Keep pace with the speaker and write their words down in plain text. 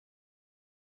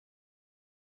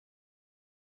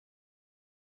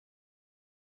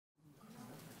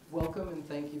Welcome and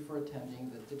thank you for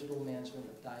attending the Digital Management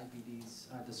of Diabetes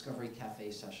Discovery Cafe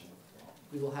session.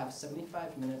 We will have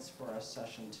 75 minutes for our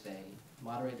session today.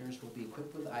 Moderators will be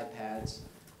equipped with iPads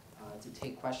to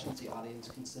take questions the audience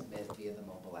can submit via the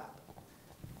mobile app.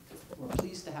 We're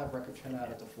pleased to have record turnout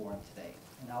at the forum today,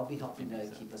 and I'll be helping to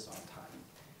keep us on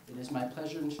time. It is my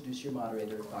pleasure to introduce your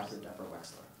moderator, Dr. Deborah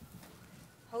Wexler.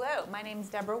 Hello, my name is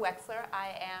Deborah Wexler.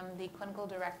 I am the clinical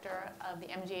director of the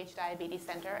MGH Diabetes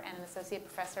Center and an associate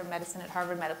professor of medicine at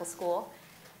Harvard Medical School.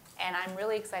 And I'm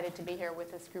really excited to be here with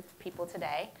this group of people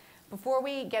today. Before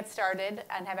we get started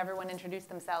and have everyone introduce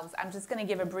themselves, I'm just going to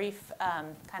give a brief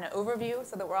kind of overview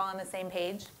so that we're all on the same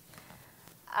page.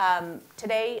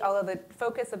 Today, although the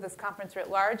focus of this conference writ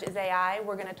large is AI,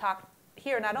 we're going to talk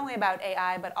here not only about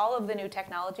AI, but all of the new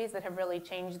technologies that have really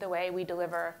changed the way we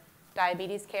deliver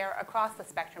diabetes care across the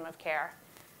spectrum of care.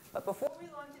 But before we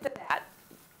launch into that,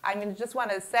 I just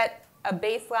want to set a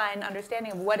baseline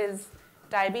understanding of what is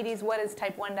diabetes, what is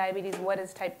type 1 diabetes, what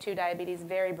is type 2 diabetes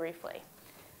very briefly.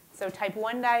 So type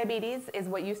 1 diabetes is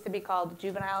what used to be called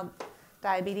juvenile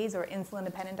diabetes or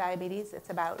insulin-dependent diabetes. It's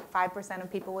about 5% of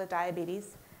people with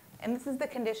diabetes. And this is the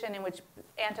condition in which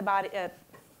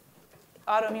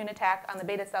autoimmune attack on the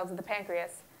beta cells of the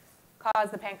pancreas cause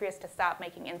the pancreas to stop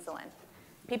making insulin.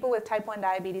 People with type 1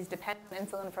 diabetes depend on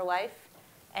insulin for life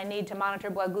and need to monitor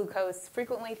blood glucose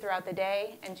frequently throughout the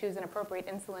day and choose an appropriate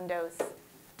insulin dose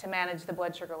to manage the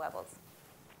blood sugar levels.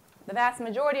 The vast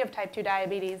majority of type 2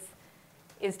 diabetes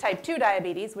is type 2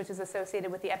 diabetes, which is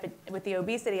associated with the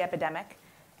obesity epidemic.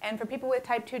 And for people with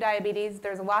type 2 diabetes,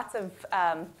 there's lots of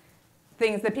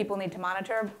things that people need to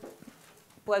monitor.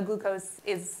 Blood glucose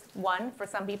is one for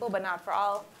some people, but not for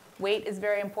all. Weight is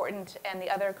very important, and the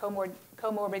other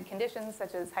comorbid conditions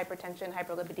such as hypertension,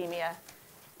 hyperlipidemia,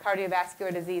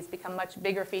 cardiovascular disease become much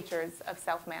bigger features of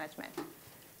self-management.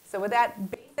 So with that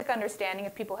basic understanding,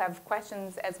 if people have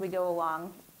questions as we go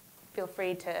along, feel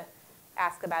free to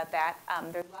ask about that.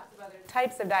 There's lots of other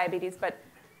types of diabetes, but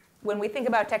when we think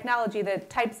about technology, the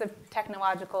types of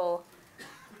technological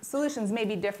solutions may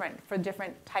be different for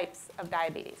different types of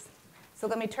diabetes. So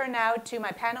let me turn now to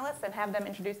my panelists and have them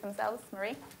introduce themselves.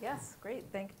 Marie? Yes, great.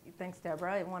 Thanks,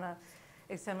 Deborah. I want to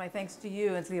extend my thanks to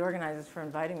you and to the organizers for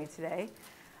inviting me today.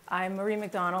 I'm Marie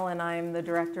McDonnell, and I'm the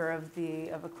director of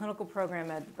a clinical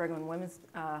program at Brigham and Women's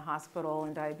Hospital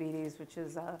in diabetes, which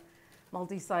is a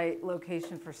multi-site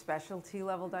location for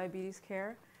specialty-level diabetes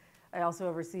care. I also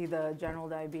oversee the general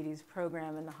diabetes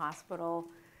program in the hospital.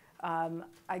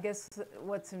 I guess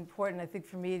what's important, I think,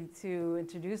 for me to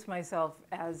introduce myself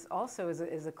as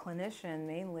a clinician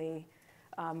mainly,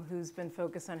 who's been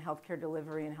focused on healthcare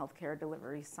delivery and healthcare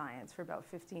delivery science for about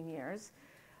 15 years,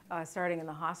 starting in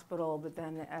the hospital, but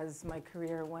then as my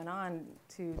career went on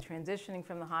to transitioning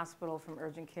from the hospital, from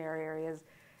urgent care areas,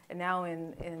 and now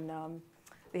in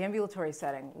the ambulatory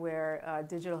setting where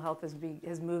digital health has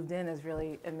moved in as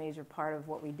really a major part of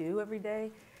what we do every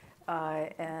day.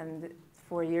 And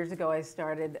 4 years ago,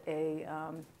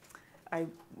 I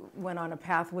went on a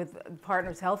path with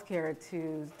Partners Healthcare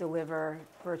to deliver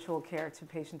virtual care to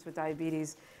patients with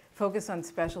diabetes, focused on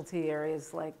specialty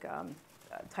areas like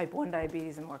type 1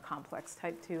 diabetes and more complex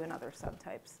type 2 and other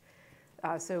subtypes.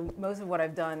 So most of what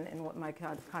I've done and what my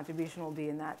contribution will be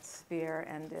in that sphere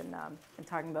and in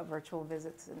talking about virtual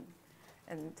visits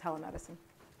and telemedicine.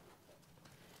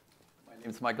 My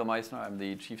name is Michael Meissner. I'm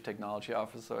the Chief Technology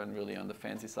Officer and really on the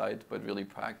fancy side, but really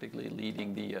practically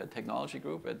leading the technology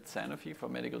group at Sanofi for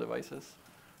medical devices.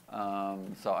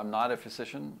 So I'm not a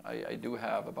physician. I do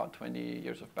have about 20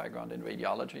 years of background in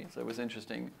radiology. So it was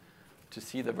interesting to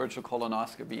see the virtual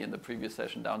colonoscopy in the previous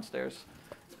session downstairs.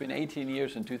 It's been 18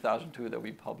 years in 2002 that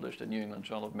we published a New England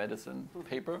Journal of Medicine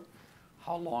paper,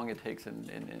 how long it takes in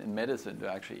medicine to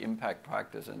actually impact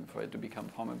practice and for it to become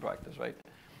common practice, right?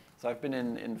 So I've been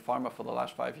in pharma for the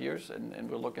last 5 years, and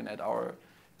we're looking at our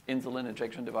insulin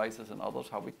injection devices and others,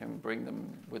 how we can bring them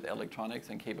with electronics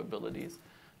and capabilities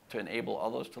to enable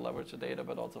others to leverage the data,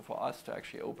 but also for us to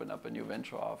actually open up a new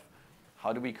venture of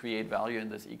how do we create value in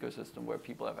this ecosystem where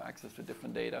people have access to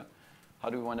different data?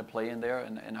 How do we want to play in there,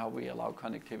 and how we allow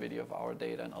connectivity of our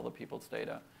data and other people's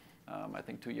data? I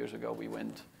think 2 years ago we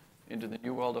went into the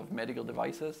new world of medical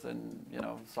devices, and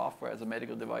software as a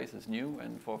medical device is new,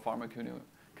 and for a pharma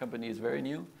company is very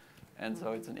new. And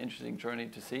so it's an interesting journey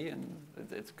to see, and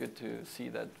it's good to see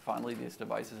that finally these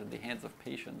devices in the hands of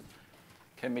patients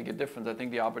can make a difference. I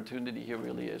think the opportunity here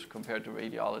really is compared to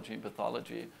radiology and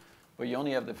pathology, where you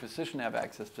only have the physician have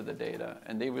access to the data,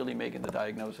 and they really making the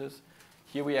diagnosis.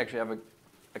 Here we actually have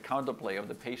a counterplay of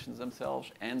the patients themselves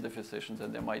and the physicians,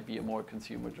 and there might be a more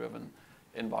consumer-driven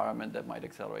environment that might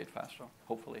accelerate faster,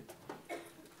 hopefully.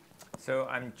 So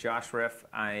I'm Josh Riff.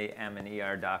 I am an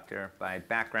ER doctor by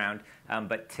background,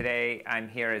 but today I'm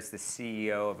here as the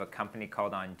CEO of a company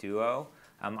called Onduo.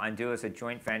 Onduo is a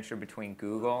joint venture between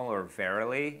Google, or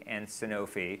Verily, and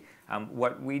Sanofi.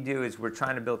 What we do is we're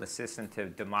trying to build a system to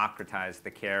democratize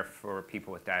the care for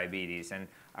people with diabetes. And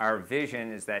our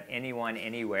vision is that anyone,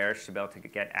 anywhere should be able to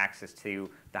get access to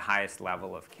the highest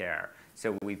level of care.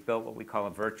 So we've built what we call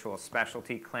a virtual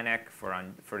specialty clinic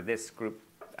for this group.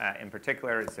 In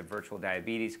particular, it's a virtual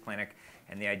diabetes clinic,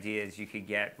 and the idea is you could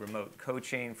get remote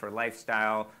coaching for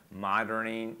lifestyle,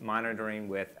 monitoring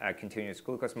with a continuous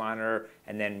glucose monitor,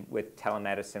 and then with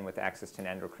telemedicine with access to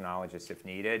an endocrinologist if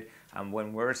needed.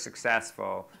 When we're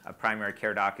successful, a primary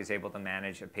care doc is able to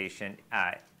manage a patient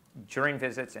during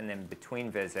visits and then between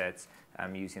visits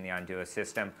using the Onduo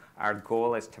system. Our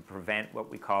goal is to prevent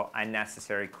what we call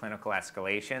unnecessary clinical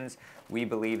escalations. We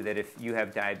believe that if you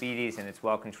have diabetes and it's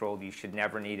well controlled, you should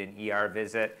never need an ER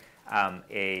visit,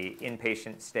 a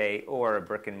inpatient stay, or a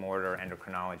brick and mortar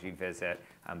endocrinology visit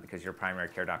because your primary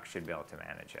care doc should be able to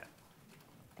manage it.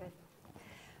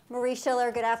 Marie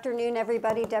Schiller, good afternoon,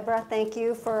 everybody. Deborah, thank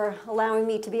you for allowing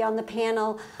me to be on the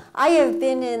panel. I have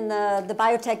been in the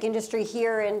biotech industry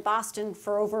here in Boston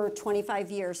for over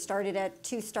 25 years. Started at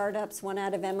 2 startups, one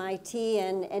out of MIT,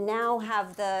 and now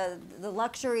have the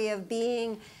luxury of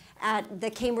being at the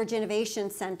Cambridge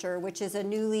Innovation Center, which is a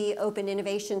newly opened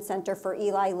innovation center for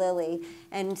Eli Lilly,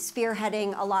 and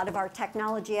spearheading a lot of our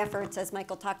technology efforts, as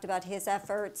Michael talked about his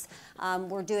efforts.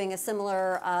 We're doing a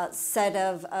similar set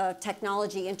of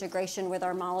technology integration with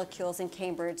our molecules in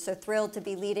Cambridge, so thrilled to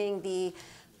be leading the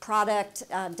product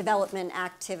development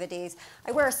activities.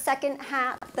 I wear a second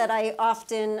hat that I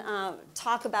often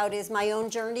talk about is my own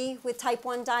journey with type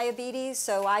 1 diabetes.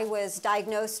 So I was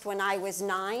diagnosed when I was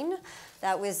 9.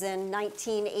 That was in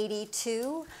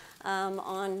 1982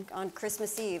 on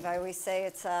Christmas Eve. I always say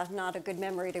it's not a good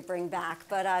memory to bring back,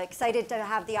 but excited to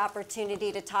have the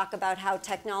opportunity to talk about how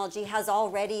technology has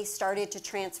already started to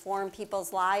transform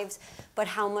people's lives, but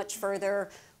how much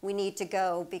further we need to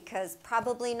go, because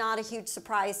probably not a huge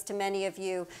surprise to many of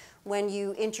you when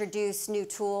you introduce new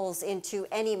tools into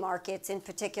any markets, in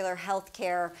particular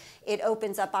healthcare, it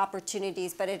opens up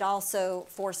opportunities, but it also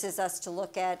forces us to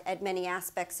look at many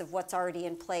aspects of what's already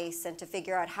in place and to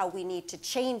figure out how we need to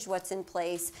change what's in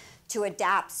place to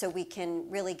adapt so we can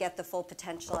really get the full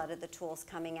potential out of the tools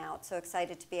coming out. So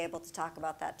excited to be able to talk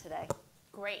about that today.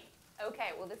 Great. Okay,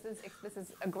 well this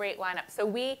is a great lineup. So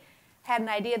we had an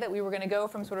idea that we were going to go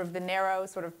from sort of the narrow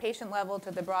sort of patient level to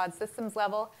the broad systems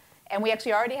level. And we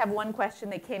actually already have one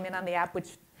question that came in on the app,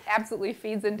 which absolutely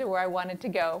feeds into where I wanted to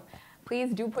go.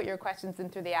 Please do put your questions in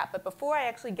through the app. But before I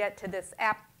actually get to this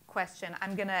app question,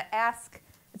 I'm going to ask,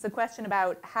 it's a question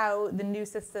about how the new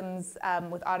systems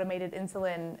with automated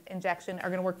insulin injection are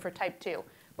going to work for type 2.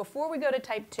 Before we go to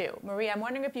type 2, Marie, I'm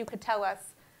wondering if you could tell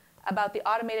us about the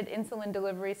automated insulin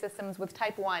delivery systems with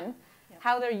type 1,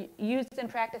 how they're used in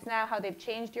practice now, how they've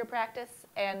changed your practice,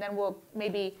 and then we'll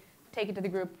maybe take it to the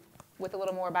group with a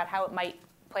little more about how it might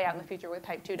play out in the future with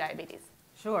type 2 diabetes.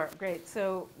 Sure, great.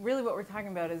 So really what we're talking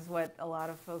about is what a lot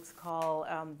of folks call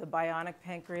the bionic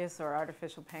pancreas or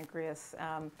artificial pancreas.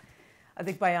 I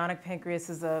think bionic pancreas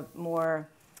is a more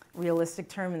realistic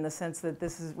term in the sense that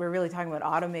we're really talking about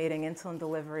automating insulin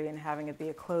delivery and having it be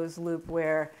a closed loop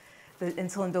where the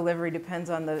insulin delivery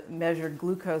depends on the measured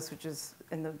glucose, which is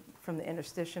from the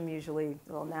interstitium usually,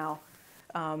 well now,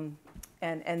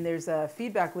 and there's a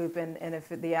feedback loop, and if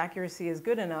the accuracy is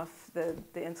good enough, the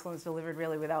insulin is delivered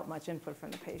really without much input from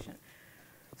the patient.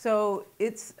 So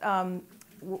it's,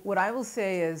 what I will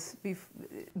say is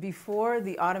before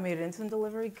the automated insulin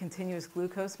delivery, continuous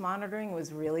glucose monitoring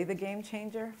was really the game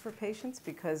changer for patients,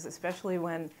 because especially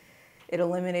when it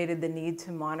eliminated the need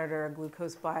to monitor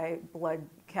glucose by blood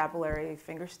capillary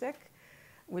finger stick,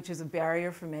 which is a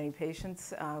barrier for many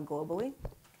patients globally.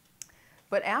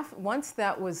 But once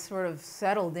that was sort of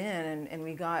settled in and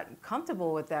we got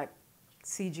comfortable with that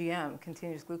CGM,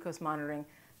 continuous glucose monitoring,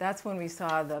 that's when we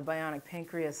saw the bionic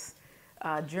pancreas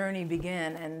journey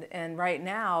begin. And right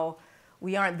now,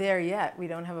 we aren't there yet. We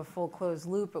don't have a full closed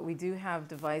loop, but we do have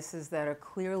devices that are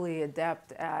clearly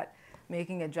adept at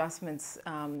making adjustments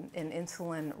in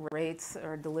insulin rates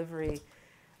or delivery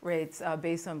rates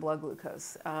based on blood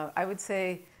glucose. I would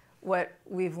say what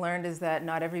we've learned is that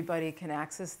not everybody can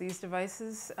access these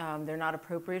devices. They're not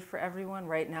appropriate for everyone.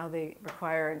 Right now they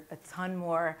require a ton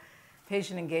more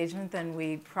patient engagement than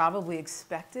we probably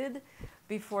expected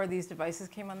before these devices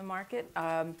came on the market.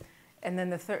 And then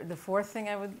the fourth thing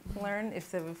I would learn, if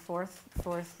there were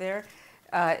fourth there,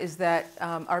 is that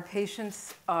our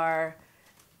patients are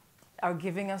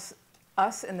giving us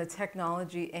us and the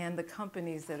technology and the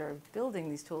companies that are building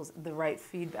these tools the right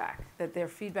feedback, that their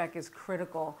feedback is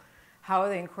critical. How are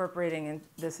they incorporating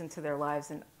this into their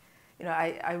lives? And you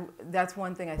know, that's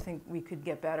one thing I think we could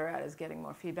get better at, is getting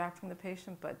more feedback from the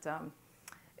patient. But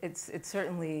it's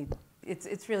certainly,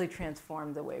 it's really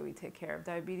transformed the way we take care of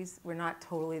diabetes. We're not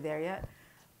totally there yet,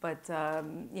 but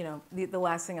you know, the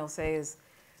last thing I'll say is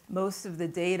most of the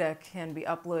data can be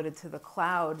uploaded to the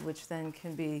cloud, which then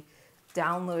can be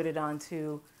downloaded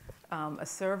onto a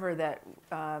server that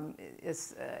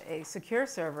is a secure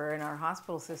server in our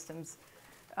hospital systems,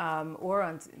 or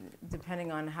on,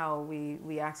 depending on how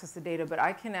we access the data. But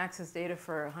I can access data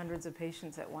for hundreds of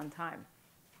patients at one time.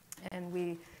 And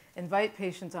we invite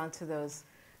patients onto those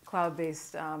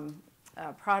cloud-based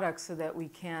products so that we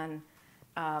can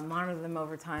monitor them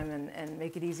over time and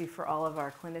make it easy for all of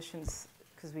our clinicians,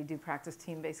 because we do practice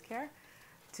team-based care,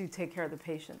 to take care of the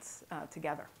patients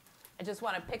together. I just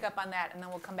want to pick up on that, and then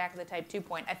we'll come back to the type 2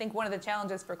 point. I think one of the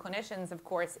challenges for clinicians, of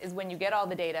course, is when you get all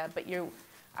the data, but you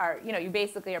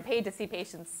basically are paid to see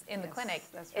patients in the clinic.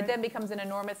 That's right. It then becomes an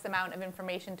enormous amount of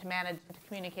information to manage and to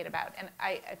communicate about. And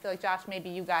I feel like, Josh, maybe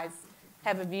you guys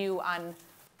have a view on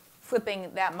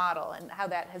flipping that model and how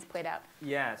that has played out.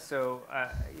 Yeah, so,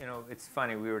 you know, it's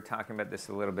funny, we were talking about this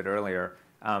a little bit earlier.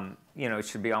 You know, it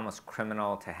should be almost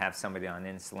criminal to have somebody on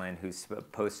insulin who's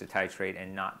supposed to titrate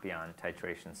and not be on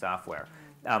titration software.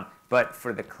 But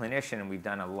for the clinician, and we've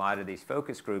done a lot of these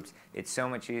focus groups, it's so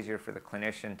much easier for the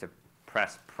clinician to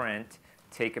press print,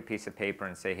 take a piece of paper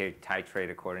and say, hey,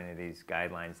 titrate according to these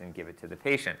guidelines and give it to the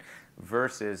patient,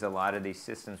 versus a lot of these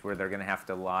systems where they're going to have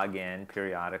to log in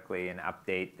periodically and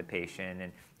update the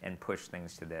patient and push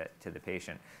things to the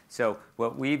patient. So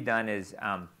what we've done is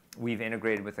we've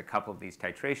integrated with a couple of these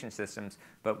titration systems,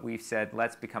 but we've said,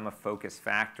 let's become a focus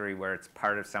factory where it's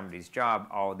part of somebody's job.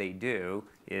 All they do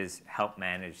is help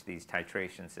manage these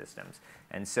titration systems.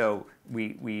 And so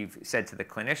we've said to the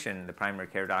clinician, the primary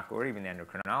care doc, or even the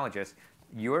endocrinologist,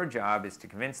 your job is to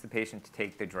convince the patient to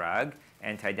take the drug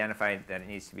and to identify that it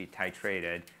needs to be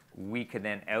titrated. We could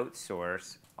then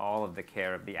outsource all of the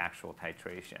care of the actual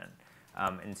titration.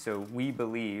 And so we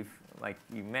believe, like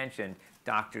you mentioned,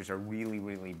 doctors are really,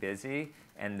 really busy,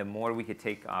 and the more we could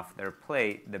take off their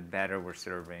plate, the better we're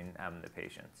serving the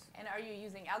patients. And are you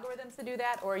using algorithms to do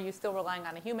that, or are you still relying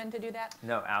on a human to do that?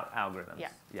 No, algorithms. Yeah.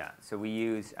 Yeah. So we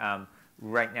use,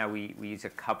 right now we use a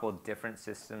couple different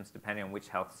systems depending on which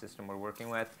health system we're working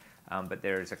with, but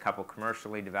there's a couple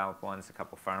commercially developed ones, a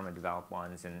couple pharma developed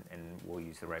ones, and we'll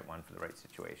use the right one for the right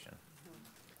situation.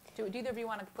 Do either of you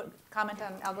want to comment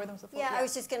on algorithms before? Yeah, I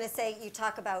was just going to say, you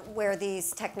talk about where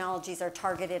these technologies are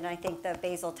targeted, and I think the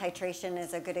basal titration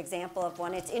is a good example of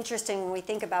one. It's interesting when we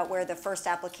think about where the first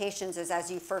applications is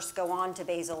as you first go on to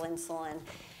basal insulin,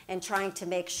 and trying to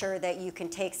make sure that you can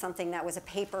take something that was a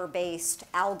paper-based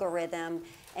algorithm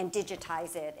and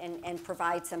digitize it and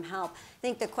provide some help. I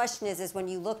think the question is when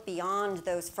you look beyond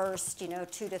those first 2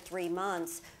 to 3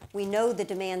 months, we know the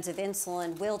demands of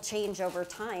insulin will change over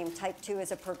time. Type 2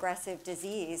 is a progressive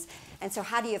disease. And so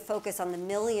how do you focus on the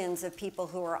millions of people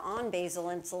who are on basal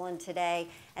insulin today,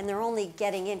 and they're only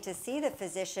getting in to see the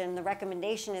physician? The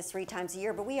recommendation is 3 times a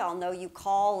year, but we all know you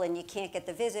call and you can't get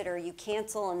the visit, or you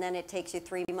cancel and then it takes you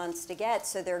 3 months to get.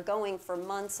 So they're going for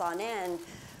months on end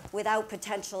without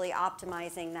potentially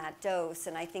optimizing that dose.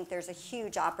 And I think there's a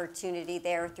huge opportunity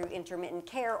there through intermittent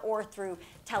care or through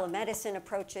telemedicine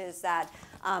approaches that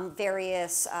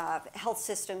various health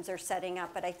systems are setting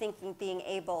up. But I think being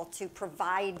able to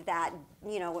provide that,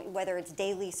 whether it's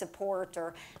daily support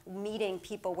or meeting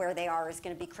people where they are, is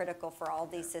going to be critical for all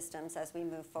these systems as we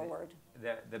move forward.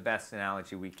 The best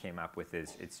analogy we came up with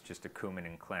is it's just a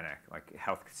Coumadin clinic. Like,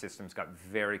 health systems got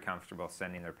very comfortable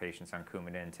sending their patients on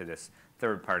Coumadin to this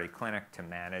third-party clinic to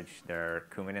manage their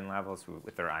Coumadin levels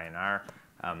with their INR.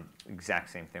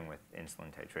 Exact same thing with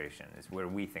insulin titration is where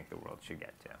we think the world should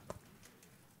get to.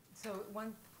 So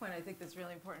one point I think that's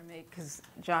really important to make, because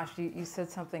Josh, you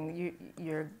said something,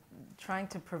 you're trying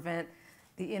to prevent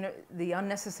the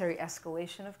unnecessary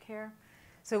escalation of care.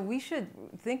 So we should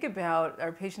think about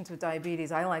our patients with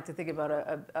diabetes. I like to think about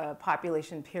a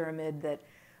population pyramid, that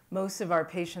most of our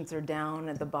patients are down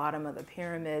at the bottom of the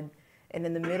pyramid, and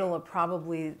in the middle are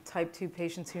probably type 2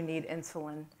 patients who need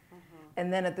insulin.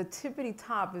 And then at the tippity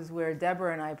top is where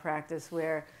Deborah and I practice,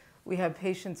 where we have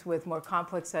patients with more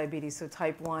complex diabetes, so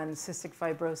type 1, cystic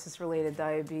fibrosis-related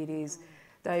diabetes,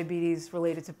 diabetes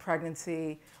related to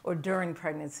pregnancy or during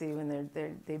pregnancy when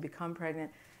they become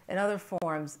pregnant, and other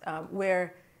forms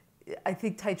where I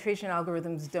think titration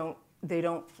algorithms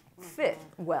don't fit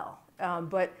well.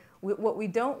 But what we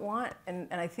don't want, and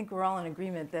I think we're all in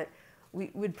agreement, that we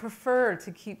would prefer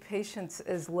to keep patients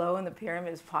as low in the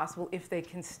pyramid as possible if they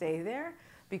can stay there,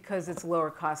 because it's lower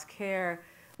cost care.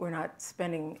 We're not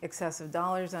spending excessive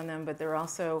dollars on them, but they're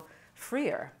also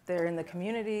freer. They're in the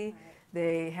community,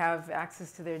 they have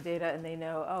access to their data, and they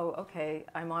know, oh, okay,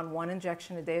 I'm on 1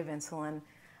 injection a day of insulin.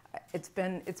 It's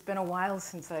been a while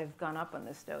since I've gone up on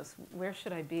this dose. Where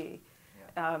should I be?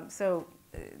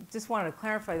 Just wanted to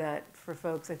clarify that for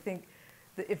folks. I think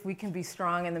that if we can be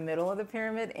strong in the middle of the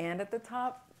pyramid and at the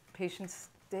top, patients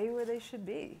stay where they should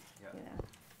be. You know?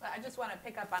 Well, I just want to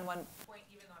pick up on one point,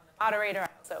 even though I'm the moderator. I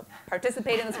also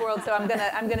participate in this world, so I'm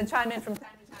gonna chime in from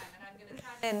time to time, and I'm gonna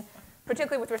chime in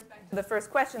particularly with respect to the first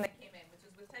question that came in, which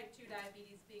is with type 2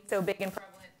 diabetes being so big and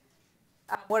prevalent,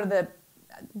 what are the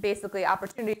basically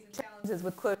opportunities and challenges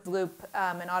with closed loop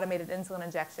and automated insulin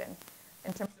injection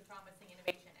in terms of promising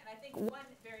innovation? And I think one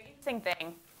very interesting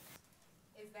thing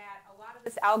is that a lot of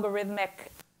this algorithmic,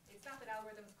 it's not that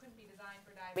algorithms couldn't be designed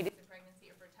for diabetes and pregnancy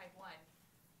or for type 1,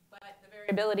 but the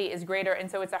variability is greater, and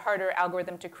so it's a harder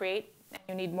algorithm to create, and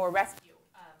you need more rescue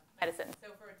medicine.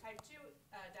 So for type 2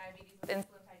 diabetes with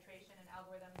insulin titration and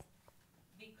algorithms,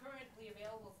 the currently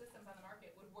available systems on the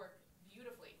market would work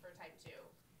beautifully for type 2,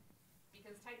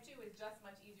 because type 2 is just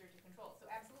much easier to control. So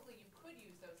absolutely you could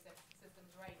use those systems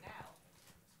right now.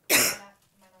 Am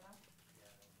I not on?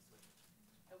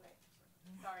 Okay,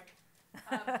 sorry.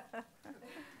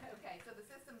 Okay, so the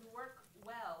systems work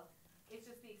well. It's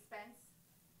just the expense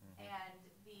and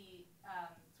the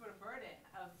sort of burden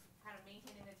of kind of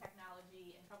maintaining the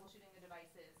technology and troubleshooting the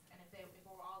devices. And if it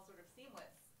were all sort of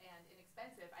seamless and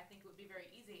inexpensive, I think it would be very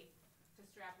easy to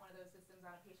strap one of those systems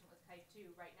on a patient with type 2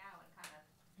 right now and kind of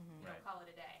call it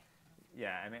a day.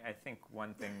 Yeah, I mean, I think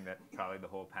one thing that probably the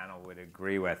whole panel would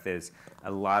agree with is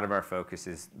a lot of our focus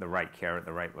is the right care at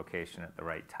the right location at the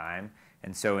right time.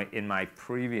 And so in my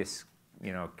previous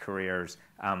careers,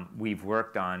 we've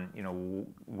worked on,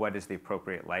 what is the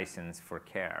appropriate license for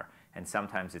care. And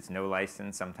sometimes it's no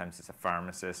license, sometimes it's a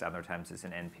pharmacist, other times it's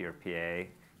an NP or PA, et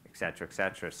cetera, et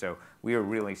cetera. So we are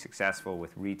really successful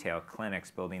with retail clinics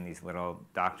building these little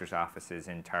doctor's offices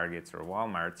in Targets or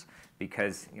Walmarts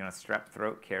because, strep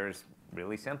throat care is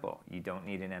really simple. You don't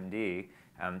need an MD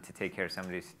to take care of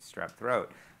somebody's strep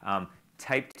throat.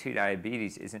 Type 2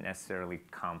 diabetes isn't necessarily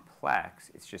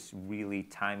complex, it's just really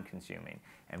time consuming.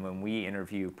 And when we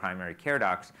interview primary care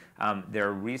docs,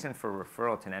 their reason for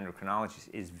referral to an endocrinologist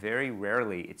is very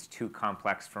rarely it's too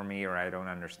complex for me or I don't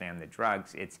understand the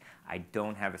drugs. It's I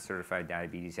don't have a certified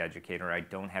diabetes educator, I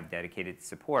don't have dedicated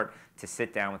support to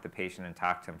sit down with the patient and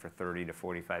talk to them for 30 to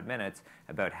 45 minutes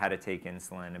about how to take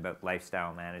insulin, about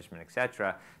lifestyle management, et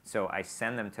cetera. So I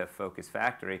send them to a focus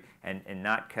factory, and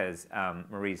not because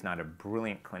Marie's not a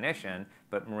brilliant clinician,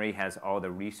 but Marie has all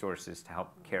the resources to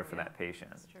help care for that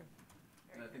patient. That's true.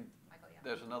 And I think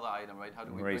there's another item, right? How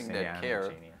do we Marie's bring that saying,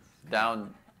 care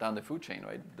down the food chain,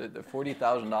 right? The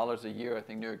 $40,000 a year, I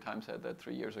think New York Times said that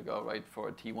 3 years ago, right, for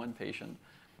a T1 patient.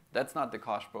 That's not the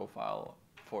cost profile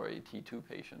for a T2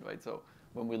 patient, right? So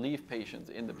when we leave patients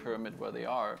in the pyramid where they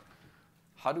are,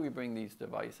 how do we bring these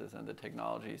devices and the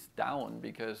technologies down?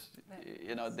 Because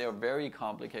they're very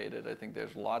complicated. I think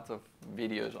there's lots of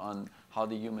videos on how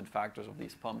the human factors of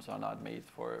these pumps are not made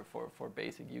for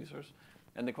basic users.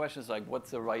 And the question is like, what's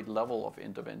the right level of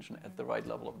intervention at the right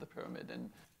level of the pyramid? And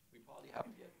we probably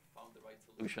haven't yet found the right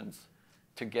solutions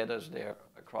to get us there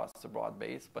across the broad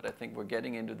base. But I think we're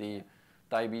getting into the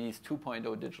diabetes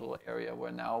 2.0 digital area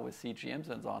where now with CGMs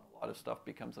and so on, a lot of stuff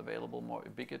becomes available more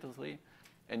ubiquitously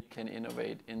and can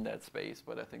innovate in that space.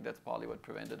 But I think that's probably what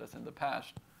prevented us in the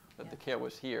past, that the care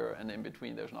was here and in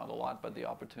between there's not a lot, but the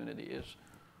opportunity is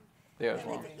there as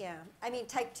well. Yeah, I mean,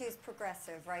 type 2 is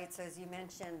progressive, right? So as you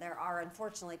mentioned, there are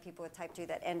unfortunately people with type 2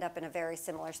 that end up in a very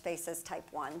similar space as type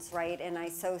 1s, right? And I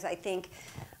think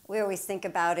we always think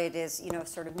about it as,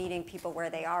 sort of meeting people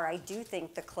where they are. I do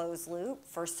think the closed loop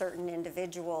for certain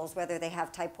individuals, whether they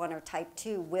have type 1 or type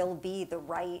 2, will be the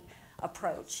right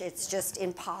approach. It's just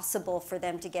impossible for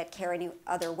them to get care any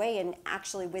other way. And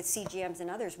actually with CGMs and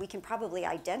others, we can probably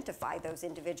identify those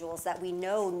individuals that we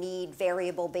know need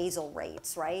variable basal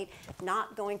rates, right?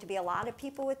 Not going to be a lot of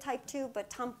people with type 2,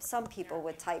 but some people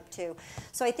with type 2.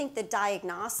 So I think the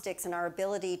diagnostics and our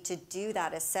ability to do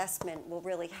that assessment will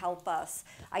really help us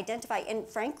identify. And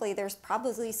frankly, there's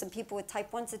probably some people with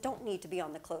type 1s that don't need to be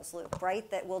on the closed loop, right?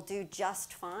 That will do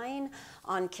just fine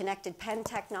on connected pen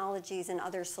technologies and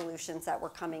other solutions that we're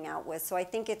coming out with. So I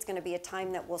think it's going to be a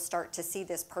time that we'll start to see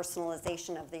this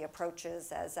personalization of the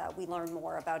approaches as we learn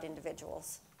more about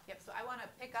individuals. Yep, so I want to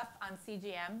pick up on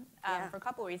CGM for a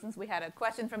couple of reasons. We had a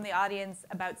question from the audience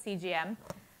about CGM.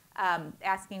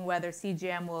 asking whether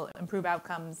CGM will improve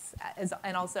outcomes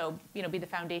and also be the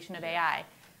foundation of AI.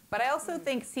 But I also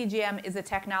think CGM is a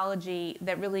technology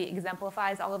that really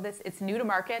exemplifies all of this. It's new to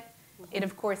market. It,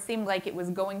 of course, seemed like it was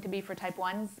going to be for type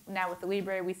 1s. Now with the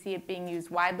Libre, we see it being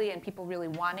used widely and people really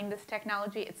wanting this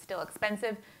technology. It's still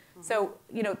expensive. So,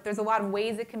 there's a lot of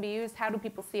ways it can be used. How do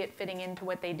people see it fitting into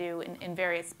what they do in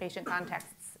various patient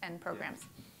contexts and programs?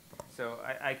 So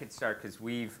I could start because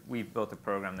we've built a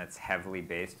program that's heavily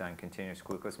based on continuous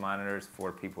glucose monitors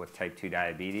for people with type 2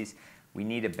 diabetes. We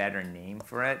need a better name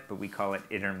for it, but we call it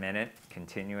intermittent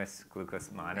continuous glucose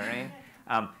monitoring.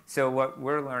 So what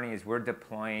we're learning is we're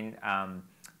deploying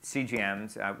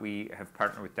CGMs. We have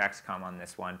partnered with Dexcom on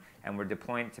this one, and we're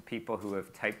deploying it to people who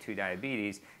have type 2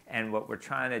 diabetes. And what we're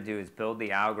trying to do is build the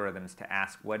algorithms to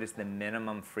ask what is the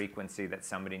minimum frequency that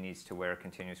somebody needs to wear a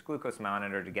continuous glucose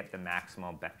monitor to get the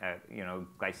maximal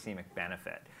glycemic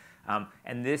benefit.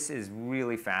 And this is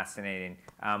really fascinating.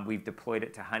 We've deployed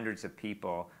it to hundreds of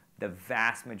people. The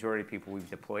vast majority of people we've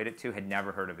deployed it to had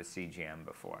never heard of a CGM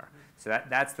before. So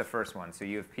that's the first one. So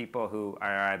you have people who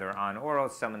are either on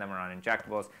orals, some of them are on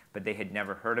injectables, but they had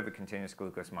never heard of a continuous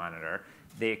glucose monitor.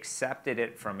 They accepted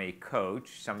it from a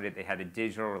coach, somebody that they had a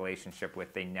digital relationship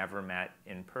with, they never met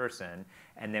in person,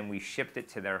 and then we shipped it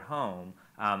to their home,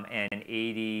 and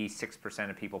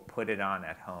 86% of people put it on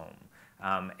at home.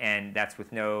 And that's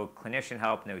with no clinician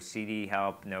help, no CD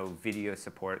help, no video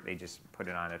support. They just put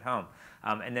it on at home.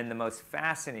 And then the most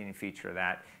fascinating feature of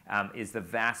that is the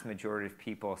vast majority of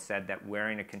people said that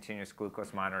wearing a continuous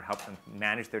glucose monitor helped them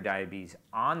manage their diabetes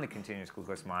on the continuous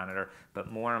glucose monitor,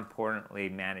 but more importantly,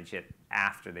 manage it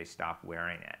after they stop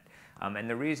wearing it. And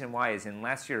the reason why is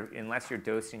unless you're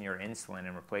dosing your insulin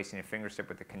and replacing a finger stick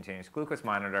with a continuous glucose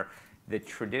monitor, the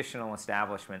traditional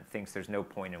establishment thinks there's no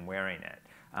point in wearing it.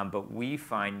 But we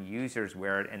find users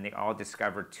wear it and they all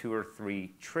discover 2 or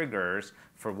 3 triggers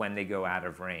for when they go out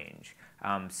of range.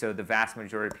 So the vast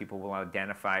majority of people will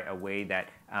identify a way that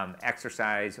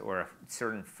exercise or a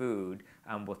certain food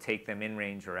will take them in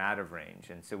range or out of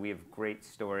range. And so we have great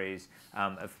stories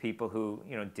of people who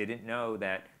didn't know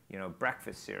that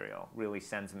breakfast cereal really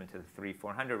sends them into the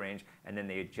 300-400 range, and then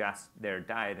they adjust their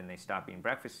diet and they stop eating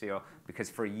breakfast cereal because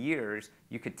for years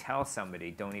you could tell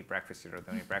somebody don't eat breakfast cereal,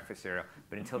 don't eat breakfast cereal,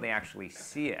 but until they actually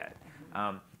see it.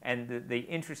 And the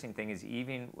interesting thing is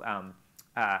even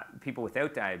people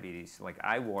without diabetes, like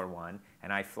I wore one,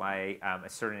 and I fly a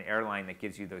certain airline that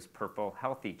gives you those purple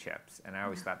healthy chips, and I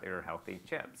always thought they were healthy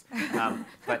chips,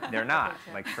 but they're not.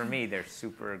 Like for me, they're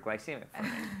super glycemic for me.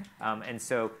 And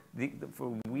so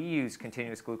we use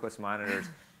continuous glucose monitors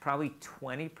probably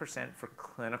 20% for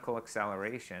clinical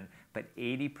acceleration, but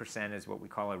 80% is what we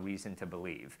call a reason to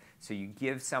believe. So you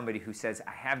give somebody who says,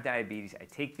 I have diabetes, I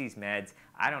take these meds,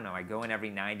 I don't know, I go in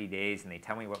every 90 days and they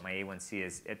tell me what my A1C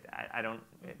is,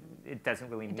 it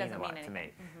doesn't really mean a lot to me.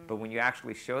 But when you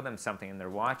actually show them something and they're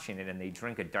watching it and they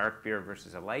drink a dark beer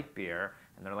versus a light beer,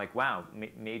 and they're like, wow,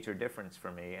 major difference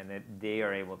for me, and that they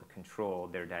are able to control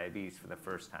their diabetes for the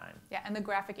first time. Yeah, and the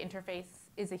graphic interface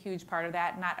is a huge part of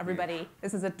that. Not everybody,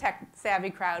 this is a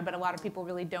tech-savvy crowd, but a lot of people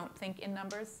really don't think in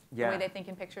numbers the way they think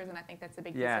in pictures, and I think that's a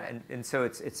big piece of it. And so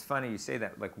it's funny you say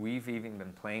that. Like we've even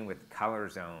been playing with color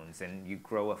zones, and you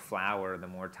grow a flower the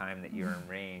more time that you're in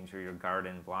range, or your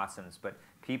garden blossoms, but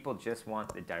people just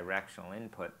want the directional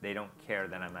input. They don't care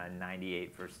that I'm at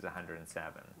 98 versus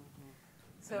 107.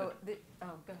 So,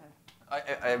 go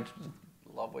ahead. I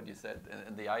love what you said,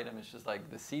 and the item is just like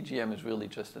the CGM is really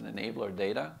just an enabler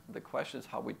data. The question is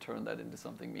how we turn that into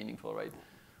something meaningful, right?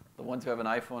 The ones who have an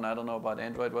iPhone, I don't know about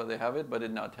Android whether they have it, but it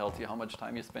now tells you how much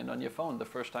time you spend on your phone. The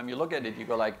first time you look at it, you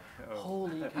go like,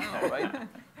 holy cow, right?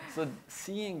 So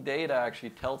seeing data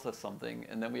actually tells us something,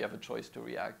 and then we have a choice to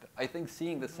react. I think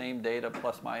seeing the same data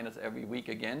plus minus every week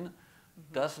again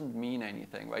doesn't mean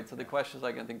anything, right? So the question is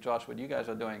like, I think, Josh, what you guys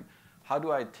are doing, how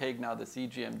do I take now the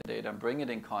CGM data and bring it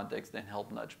in context and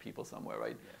help nudge people somewhere,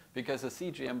 right? Because a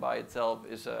CGM by itself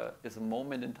is a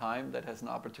moment in time that has an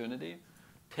opportunity.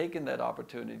 Taking that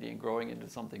opportunity and growing into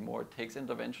something more takes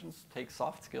interventions, takes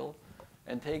soft skill,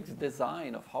 and takes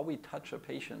design of how we touch a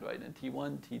patient, right? And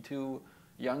T1, T2,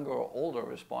 younger or older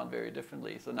respond very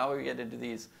differently. So now we get into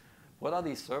these, what are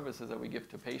these services that we give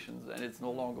to patients? And it's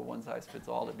no longer one size fits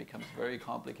all. It becomes very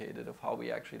complicated of how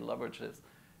we actually leverage this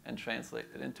and translate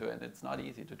it into it. And it's not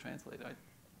easy to translate, right?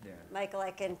 Yeah. Michael,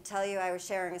 I can tell you I was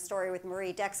sharing a story with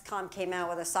Marie. Dexcom came out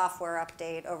with a software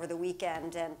update over the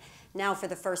weekend, and now for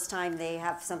the first time they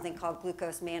have something called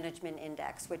Glucose Management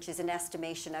Index, which is an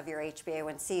estimation of your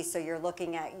HbA1c. So you're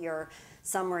looking at your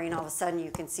summary and all of a sudden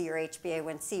you can see your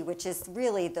HbA1c, which is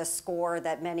really the score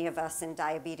that many of us in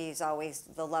diabetes always,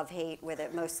 the love-hate with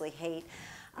it, mostly hate.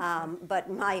 But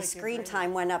my screen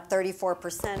time went up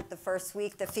 34% the first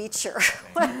week the feature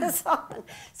was on.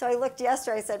 So I looked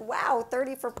yesterday, I said, wow,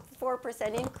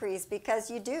 34% increase, because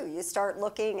you start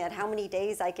looking at how many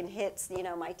days I can hit,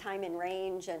 my time in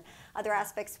range and other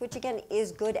aspects, which again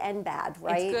is good and bad,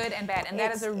 right? It's good and bad, and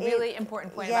that is a really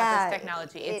important point about this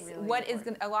technology. It's really what is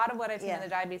a lot of what I've seen in Yeah. the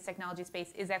diabetes technology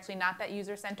space is actually not that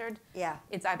user-centered. Yeah.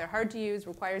 It's either hard to use,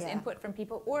 requires Yeah. input from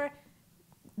people, or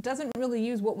doesn't really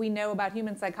use what we know about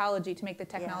human psychology to make the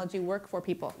technology work for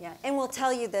people. Yeah, and we'll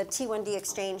tell you the T1D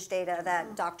exchange data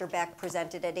that Dr. Beck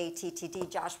presented at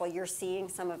ATTD. Joshua, you're seeing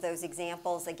some of those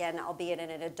examples, again, albeit in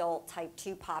an adult type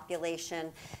 2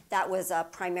 population. That was a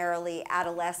primarily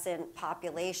adolescent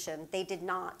population. They did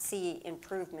not see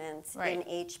improvements in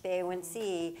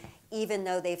HbA1c, even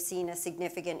though they've seen a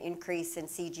significant increase in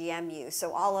CGM use.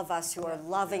 So all of us who are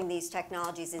loving these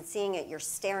technologies and seeing it, you're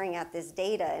staring at this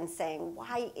data and saying,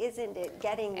 why isn't it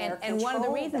getting their control And one of the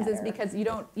reasons is better? because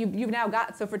you've now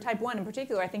got, so for type 1 in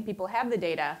particular, I think people have the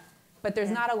data, but there's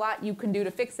not a lot you can do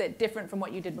to fix it different from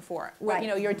what you did before. Right.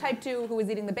 You're type 2 who is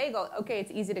eating the bagel, okay,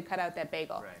 it's easy to cut out that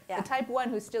bagel. Right. Yeah. The type 1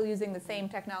 who's still using the same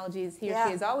technologies he or Yeah.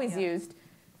 she has always used,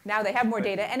 now they have more But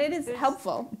data, and it is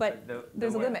helpful, but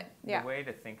there's a way, limit. Yeah. The way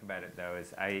to think about it, though,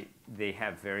 is they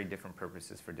have very different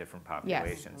purposes for different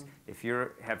populations. If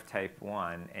you have type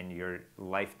 1 and your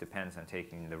life depends on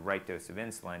taking the right dose of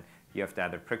insulin, you have to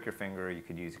either prick your finger, or you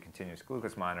could use a continuous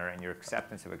glucose monitor, and your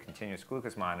acceptance of a continuous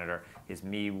glucose monitor is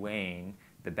me weighing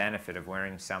the benefit of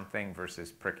wearing something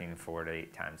versus pricking 4 to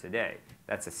 8 times a day.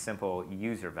 That's a simple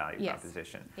user value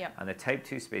proposition. Yep. On the type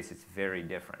 2 space, it's very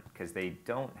different, because they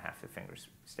don't have the finger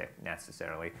stick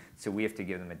necessarily, so we have to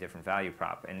give them a different value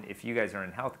prop. And if you guys are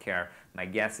in healthcare, my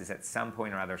guess is at some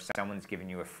point or other, someone's giving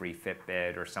you a free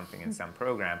Fitbit or something in some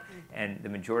program, and the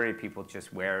majority of people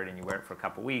just wear it, and you wear it for a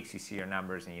couple weeks, you see your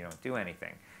numbers, and you don't do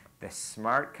anything. The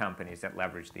smart companies that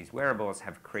leverage these wearables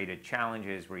have created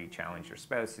challenges where you challenge your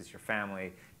spouses, your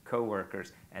family,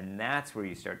 coworkers, and that's where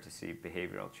you start to see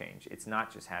behavioral change. It's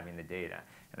not just having the data.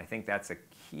 And I think that's a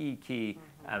key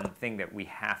thing that we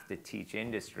have to teach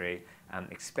industry,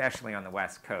 especially on the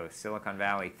West Coast. Silicon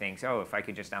Valley thinks, oh, if I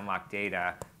could just unlock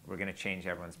data, we're going to change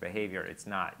everyone's behavior. It's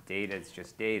not. Data is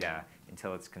just data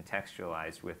until it's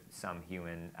contextualized with some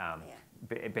human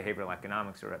behavioral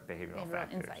economics or behavioral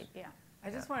factors. Insight, yeah. I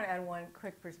just want to add one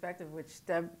quick perspective, which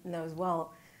Deb knows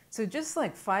well. So just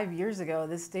like 5 years ago,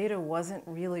 this data wasn't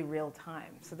really real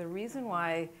time. So the reason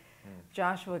why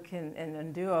Joshua and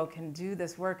Onduo can do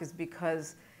this work is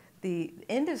because the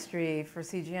industry for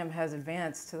CGM has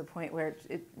advanced to the point where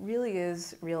it really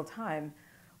is real time.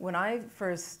 When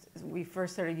we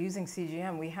first started using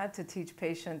CGM, we had to teach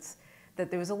patients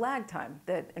that there was a lag time,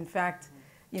 that in fact,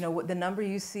 the number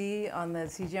you see on the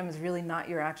CGM is really not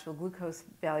your actual glucose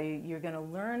value. You're going to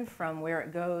learn from where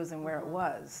it goes and where it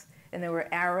was. And there were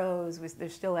arrows,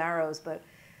 there's still arrows, but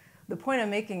the point I'm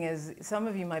making is some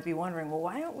of you might be wondering, well,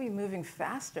 why aren't we moving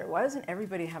faster? Why doesn't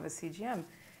everybody have a CGM?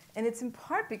 And it's in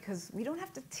part because we don't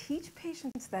have to teach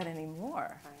patients that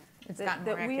anymore. It's gotten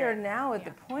more That we are now at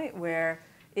the point where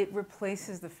it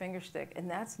replaces the finger stick,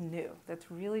 and that's new. That's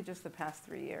really just the past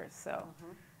 3 years. So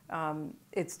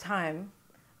it's time.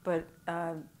 But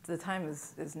the time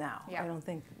is now. Yeah. I don't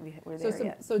think we're there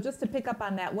yet. So just to pick up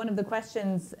on that, one of the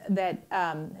questions that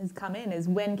has come in is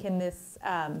when can this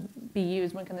be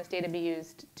used, when can this data be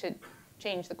used to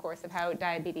change the course of how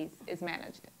diabetes is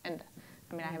managed? And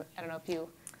I mean, I don't know if you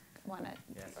want to,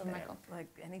 or Michael. Like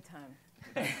anytime.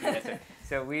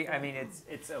 So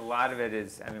it's a lot of it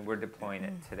is, we're deploying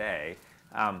it today.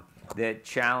 The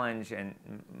challenge, and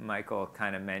Michael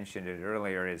kind of mentioned it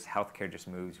earlier, is healthcare just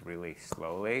moves really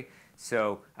slowly.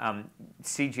 So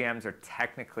CGMs are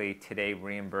technically today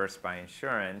reimbursed by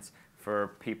insurance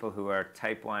for people who are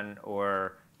type 1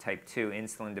 or type 2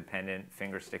 insulin dependent,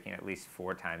 finger sticking at least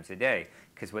 4 times a day.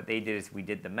 Because what they did is we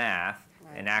did the math,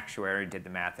 an actuary did the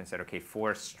math and said, okay,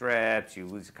 4 strips, you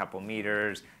lose a couple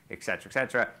meters, et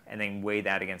cetera, and then weigh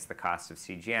that against the cost of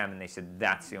CGM, and they said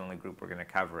that's the only group we're going to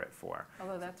cover it for.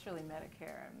 Although that's really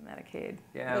Medicare and Medicaid.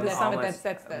 Yeah,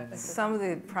 Some of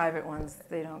the private ones,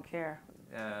 they don't care.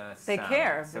 They Some.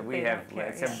 care. So but we they have, don't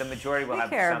care, so yeah. the majority will They have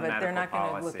care, some but medical they're not going to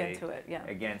policy look into it. Yeah.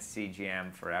 against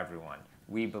CGM for everyone.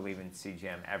 We believe in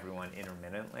CGM everyone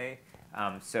intermittently.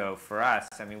 So for us,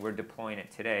 we're deploying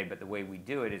it today, but the way we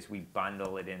do it is we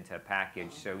bundle it into a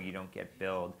package so you don't get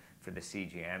billed for the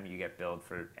CGM, you get billed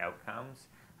for outcomes,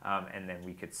 and then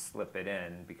we could slip it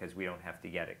in because we don't have to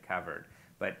get it covered.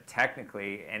 But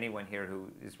technically, anyone here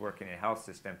who is working in a health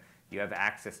system, you have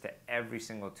access to every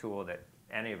single tool that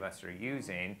any of us are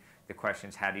using. The question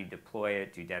is, how do you deploy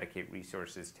it? Do you dedicate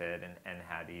resources to it? And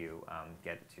how do you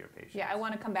get it to your patients? Yeah, I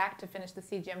want to come back to finish the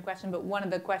CGM question, but one of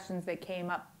the questions that came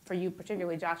up for you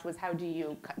particularly, Josh, was how do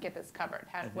you get this covered?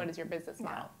 What is your business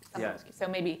model? Yeah. So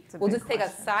maybe It's a we'll big just take a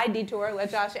question. side detour, let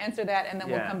Josh answer that, and then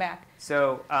we'll come back.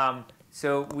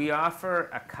 So we offer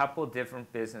a couple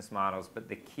different business models, but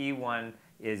the key one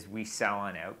is we sell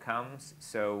on outcomes.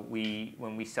 So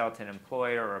when we sell to an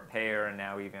employer or a payer, and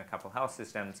now even a couple health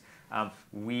systems,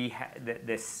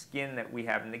 the skin that we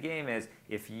have in the game is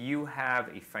if you have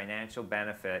a financial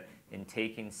benefit in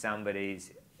taking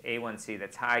somebody's A1C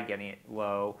that's high, getting it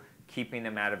low, keeping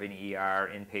them out of an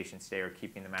ER inpatient stay, or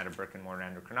keeping them out of brick and mortar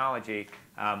endocrinology,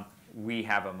 we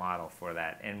have a model for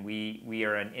that. And we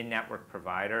are an in-network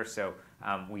provider, so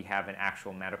we have an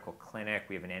actual medical clinic,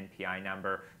 we have an NPI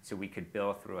number, so we could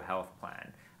bill through a health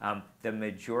plan. The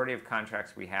majority of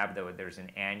contracts we have, though, there's an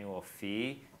annual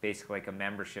fee, basically like a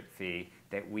membership fee,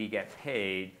 that we get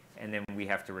paid, and then we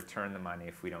have to return the money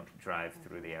if we don't drive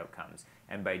through the outcomes.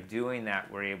 And by doing that,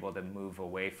 we're able to move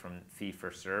away from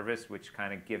fee-for-service, which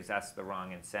kind of gives us the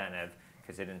wrong incentive,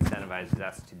 because it incentivizes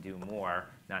us to do more,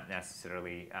 not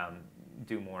necessarily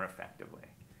do more effectively.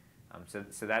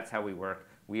 So that's how we work.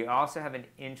 We also have an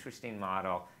interesting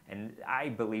model, and I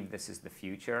believe this is the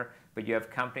future, but you have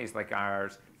companies like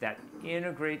ours that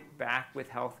integrate back with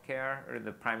healthcare, or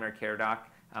the primary care doc,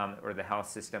 or the health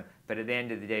system, but at the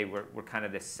end of the day, we're kind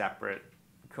of this separate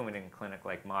Coumadin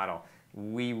clinic-like model.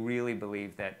 We really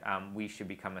believe that we should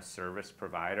become a service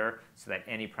provider, so that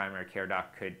any primary care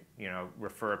doc could,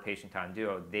 refer a patient to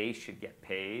Onduo. They should get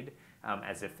paid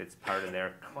as if it's part of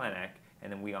their clinic,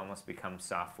 and then we almost become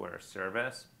software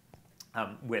service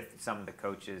with some of the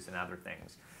coaches and other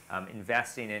things.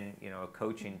 Investing in a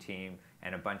coaching team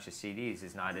and a bunch of CDs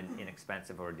is not an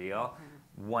inexpensive ordeal.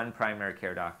 One primary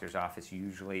care doctor's office,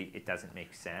 usually it doesn't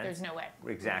make sense. There's no way.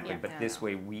 Exactly, Yeah. but this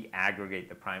way we aggregate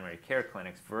the primary care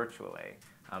clinics virtually.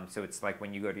 So it's like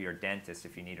when you go to your dentist,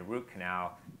 if you need a root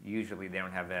canal, usually they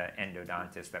don't have an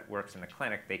endodontist that works in the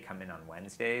clinic. They come in on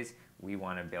Wednesdays. We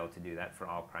want to be able to do that for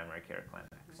all primary care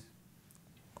clinics.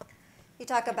 You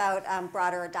talk about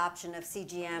broader adoption of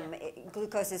CGM.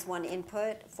 Glucose is one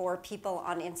input for people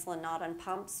on insulin, not on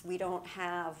pumps. We don't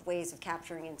have ways of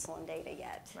capturing insulin data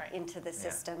yet into the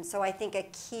system. So I think a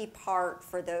key part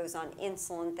for those on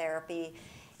insulin therapy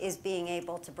is being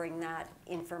able to bring that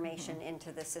information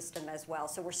into the system as well.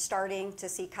 So we're starting to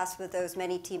see cusp with those.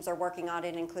 Many teams are working on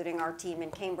it, including our team in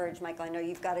Cambridge. Michael, I know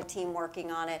you've got a team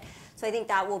working on it. So I think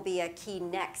that will be a key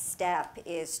next step,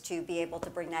 is to be able to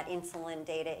bring that insulin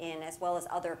data in, as well as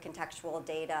other contextual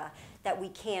data that we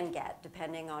can get,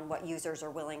 depending on what users are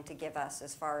willing to give us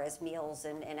as far as meals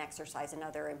and exercise and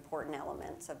other important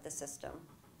elements of the system.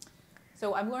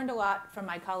 So I've learned a lot from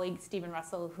my colleague, Stephen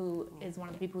Russell, who is one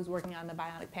of the people who's working on the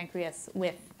bionic pancreas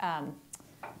with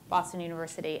Boston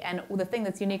University. And the thing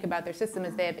that's unique about their system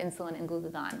is they have insulin and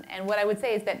glucagon. And what I would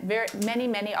say is that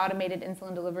many automated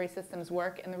insulin delivery systems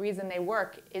work. And the reason they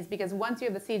work is because once you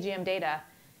have the CGM data,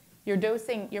 you're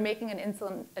making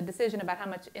a decision about how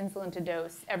much insulin to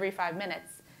dose every 5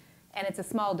 minutes. And it's a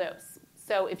small dose.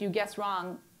 So if you guess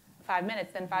wrong 5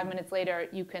 minutes, then 5 minutes later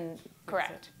you can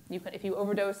correct. If you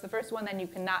overdose the first one, then you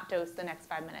cannot dose the next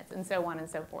 5 minutes, and so on and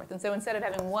so forth. And so instead of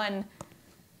having one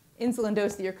insulin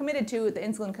dose that you're committed to, the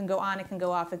insulin can go on, it can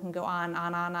go off, it can go on,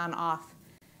 off.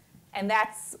 And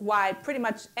that's why pretty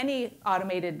much any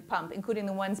automated pump, including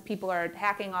the ones people are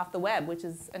hacking off the web, which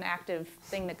is an active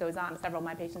thing that goes on, several of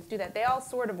my patients do that, they all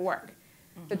sort of work.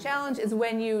 The challenge is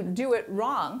when you do it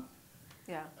wrong.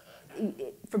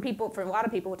 For a lot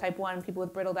of people with type 1, people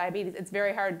with brittle diabetes, it's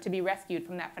very hard to be rescued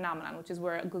from that phenomenon, which is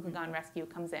where a glucagon rescue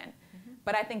comes in.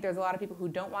 But I think there's a lot of people who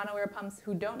don't want to wear pumps,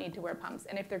 who don't need to wear pumps.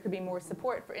 And if there could be more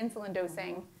support for insulin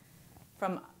dosing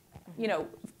from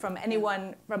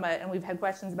anyone, and we've had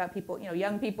questions about people,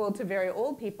 young people to very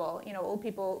old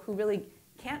people who really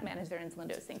can't manage their insulin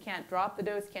dosing, can't drop the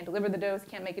dose, can't deliver the dose,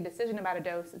 can't make a decision about a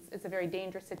dose. It's a very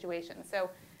dangerous situation. So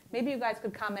maybe you guys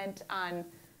could comment on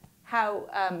how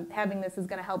having this is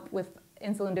going to help with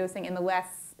insulin dosing in the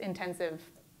less intensive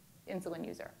insulin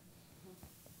user.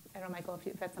 I don't know, Michael,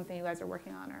 if that's something you guys are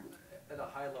working on. Or at a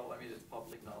high level, it's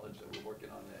public knowledge that we're working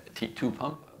on a T2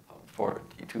 pump for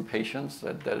T2 patients.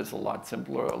 That is a lot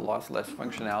simpler, a lot less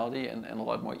functionality, and a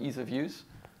lot more ease of use.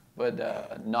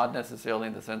 But not necessarily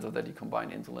in the sense of that you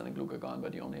combine insulin and glucagon,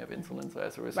 but you only have insulin. So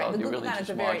as a result, you're really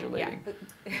just modulating.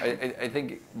 I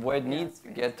think what it needs to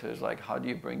get to is how do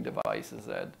you bring devices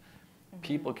that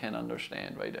people can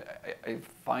understand, right? I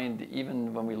find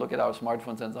even when we look at our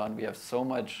smartphones and so on, we have so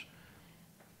much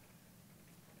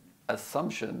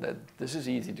assumption that this is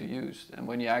easy to use. And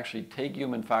when you actually take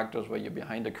human factors where you're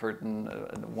behind a curtain,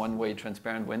 a one-way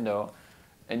transparent window,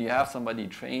 and you have somebody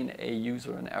train a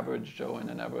user, an average Joe and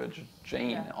an average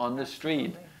Jane on the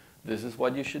street, this is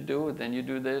what you should do, then you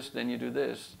do this, then you do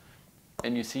this.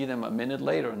 And you see them a minute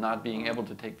later not being able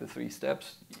to take the 3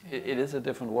 steps. It is a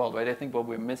different world, right? I think what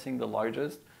we're missing the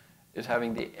largest is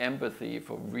having the empathy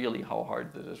for really how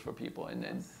hard this is for people.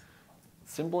 And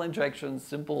simple injections,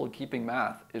 simple keeping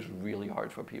math is really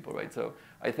hard for people, right? So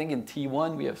I think in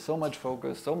T1 we have so much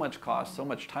focus, so much cost, so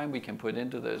much time we can put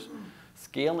into this.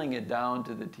 Scaling it down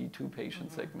to the T2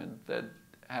 patient segment that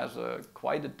has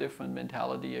quite a different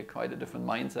mentality, quite a different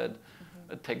mindset,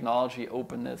 a technology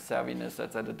openness, savviness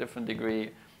that's at a different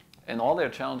degree, and all their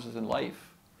challenges in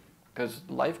life, because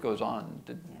life goes on.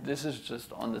 This is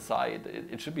just on the side.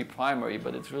 It should be primary,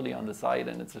 but it's really on the side,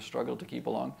 and it's a struggle to keep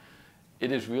along.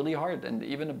 It is really hard, and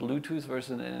even a Bluetooth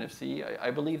versus an NFC,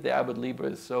 I believe the Abbott Libre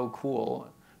is so cool.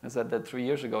 I said that 3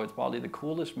 years ago, it's probably the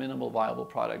coolest minimal viable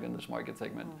product in this market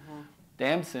segment.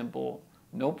 Damn simple,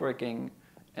 no bricking,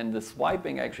 and the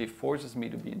swiping actually forces me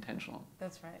to be intentional.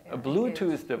 That's right. A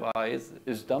Bluetooth device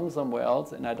is done somewhere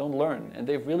else, and I don't learn. And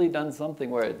they've really done something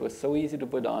where it was so easy to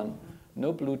put on,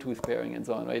 no Bluetooth pairing and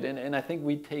so on, right? And I think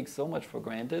we take so much for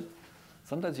granted.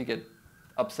 Sometimes you get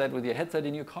upset with your headset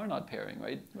in your car not pairing,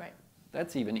 right? Right.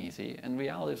 That's even easy. And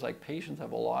reality is like patients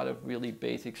have a lot of really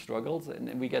basic struggles,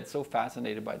 and we get so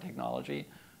fascinated by technology,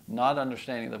 not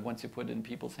understanding that once you put it in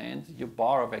people's hands, your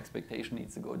bar of expectation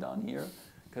needs to go down here,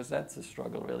 because that's the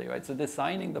struggle really, right? So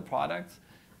designing the products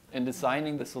and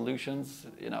designing the solutions,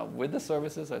 you know, with the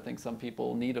services, I think some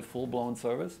people need a full-blown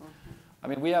service. I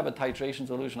mean, we have a titration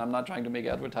solution. I'm not trying to make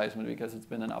advertisement because it's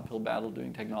been an uphill battle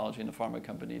doing technology in a pharma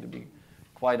company, to be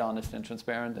quite honest and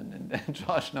transparent, and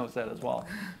Josh knows that as well.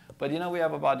 But you know, we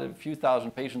have about a few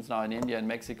thousand patients now in India and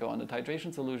Mexico on the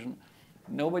titration solution.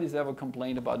 Nobody's ever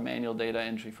complained about manual data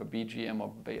entry for BGM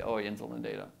or insulin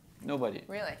data. Nobody.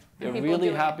 Really? They're People really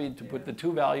doing happy to put the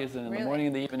 2 values in the morning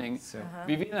and the evening.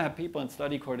 We've even had people and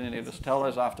study coordinators tell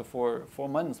us after four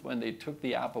months when they took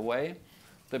the app away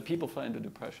that people fell into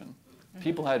depression.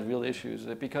 People had real issues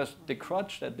because the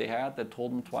crutch that they had that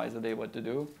told them twice a day what to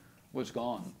do was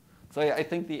gone. So I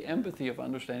think the empathy of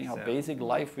understanding how basic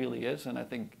life really is, and I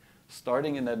think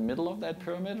starting in that middle of that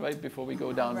pyramid, right before we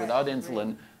go down without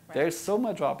insulin, there's so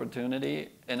much opportunity,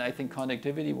 and I think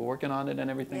connectivity, we're working on it and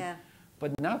everything. Yeah.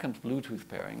 But now comes Bluetooth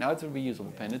pairing. Now it's a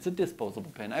reusable pen. It's a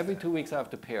disposable pen. Every 2 weeks I have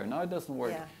to pair. Now it doesn't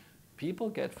work. Yeah. People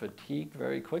get fatigued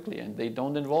very quickly, and they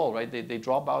don't enroll, right? They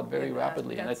drop out very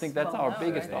rapidly, and I think that's our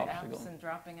biggest obstacle. Apps and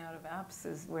dropping out of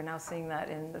apps we're now seeing that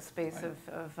in the space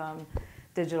of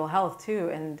digital health too,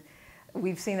 and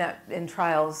we've seen that in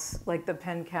trials like the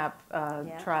pen cap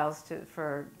trials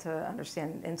to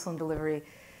understand insulin delivery.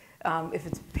 If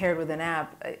it's paired with an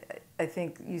app, I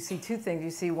think you see 2 things.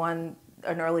 You see one,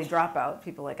 an early dropout.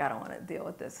 People are like, I don't want to deal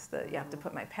with this. You have to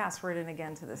put my password in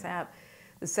again to this app.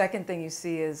 The second thing you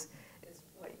see is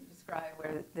what you described,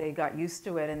 where they got used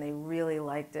to it and they really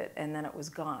liked it, and then it was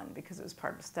gone because it was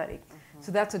part of a study.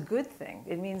 So that's a good thing.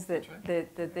 It means that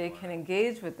they can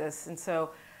engage with this. And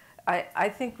so I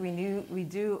think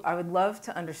I would love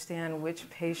to understand which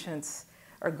patients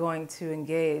are going to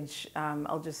engage.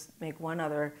 I'll just make one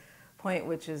other point,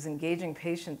 which is engaging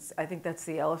patients. I think that's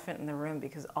the elephant in the room,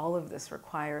 because all of this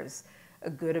requires a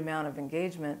good amount of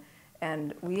engagement.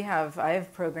 And I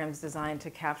have programs designed to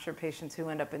capture patients who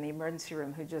end up in the emergency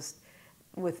room who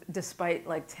despite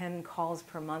like 10 calls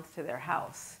per month to their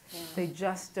house, they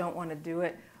just don't want to do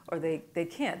it, or they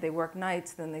can't. They work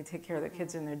nights, then they take care of their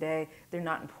kids in their day. They're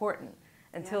not important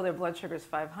until their blood sugar is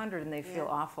 500 and they feel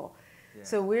awful. Yeah.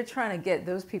 So we're trying to get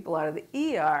those people out of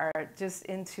the ER just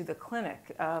into the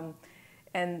clinic.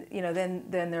 And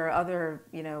then there are other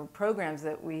programs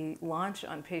that we launch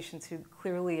on patients who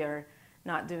clearly are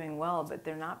not doing well, but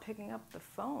they're not picking up the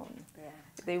phone. Yeah.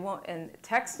 They won't, and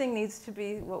texting needs to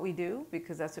be what we do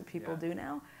because that's what people do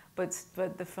now. But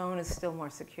the phone is still more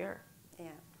secure. Yeah.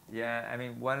 Yeah, I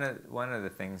mean, one of the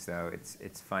things though,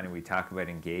 it's funny, we talk about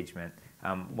engagement.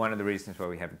 One of the reasons why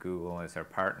we have Google as our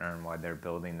partner and why they're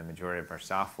building the majority of our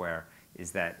software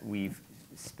is that we've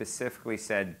specifically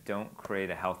said don't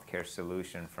create a healthcare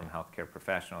solution from healthcare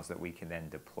professionals that we can then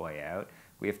deploy out.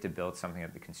 We have to build something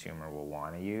that the consumer will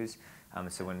want to use.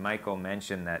 So when Michael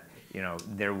mentioned that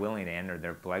they're willing to enter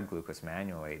their blood glucose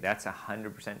manually, that's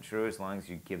 100% true as long as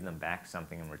you give them back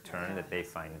something in return that they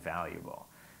find valuable.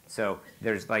 So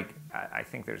there's like, I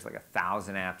think there's like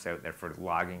 1,000 apps out there for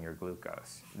logging your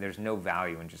glucose. There's no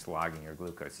value in just logging your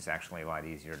glucose. It's actually a lot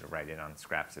easier to write it on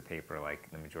scraps of paper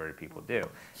like the majority of people do.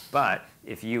 But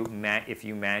if you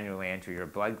manually enter your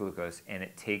blood glucose, and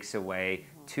it takes away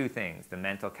two things, the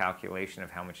mental calculation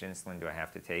of how much insulin do I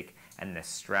have to take, and the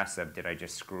stress of did I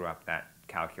just screw up that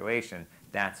calculation,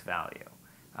 that's value.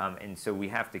 And so we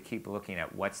have to keep looking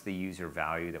at what's the user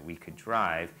value that we could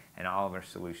drive, and all of our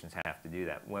solutions have to do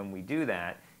that. When we do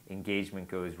that, engagement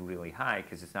goes really high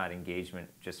because it's not engagement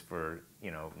just for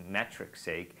metrics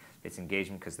sake. It's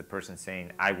engagement because the person's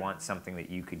saying, I want something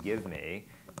that you could give me.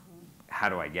 How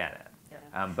do I get it?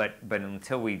 Yeah. But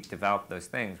until we develop those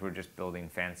things, we're just building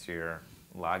fancier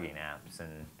logging apps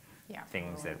and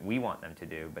things that we want them to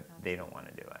do, but they don't want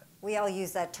to do it. We all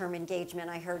use that term engagement.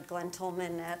 I heard Glenn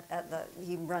Tolman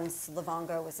he runs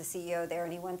Livongo, was the CEO there,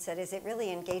 and he once said, is it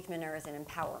really engagement or is it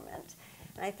empowerment?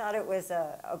 And I thought it was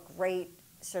a great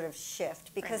sort of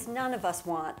shift because none of us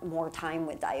want more time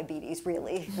with diabetes,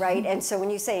 really, right? And so when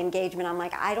you say engagement, I'm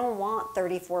like, I don't want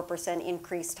 34%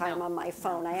 increased time on my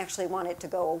phone. I actually want it to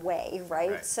go away,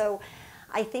 right? So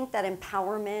I think that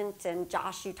empowerment, and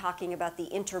Josh, you talking about the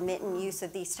intermittent use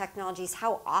of these technologies,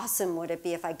 how awesome would it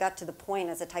be if I got to the point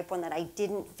as a type 1 that I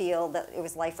didn't feel that it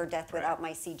was life or death without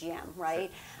my CGM, right?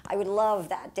 I would love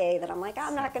that day that I'm like,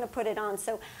 I'm not going to put it on.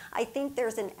 So I think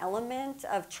there's an element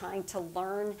of trying to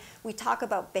learn. We talk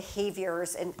about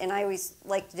behaviors, and I always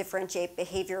like to differentiate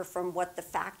behavior from what the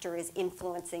factor is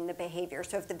influencing the behavior.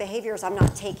 So if the behavior is I'm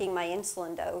not taking my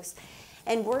insulin dose,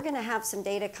 and we're going to have some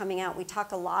data coming out. We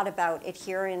talk a lot about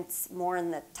adherence more on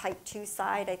the type 2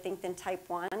 side, I think, than type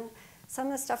 1. Some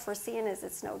of the stuff we're seeing is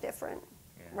it's no different,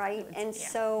 right? And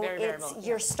so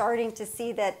you're starting to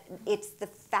see that it's the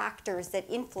factors that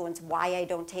influence why I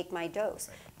don't take my dose.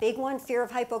 Big one, fear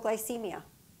of hypoglycemia,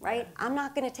 right? I'm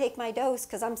not going to take my dose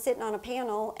because I'm sitting on a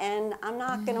panel and I'm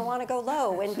not going to want to go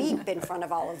low and beep in front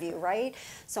of all of you, right?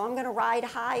 So I'm going to ride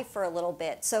high for a little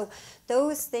bit. So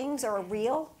those things are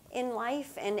real in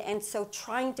life, and so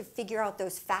trying to figure out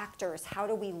those factors. How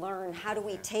do we learn? How do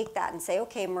we take that and say,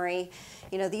 okay, Marie,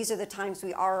 these are the times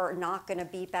we are not going to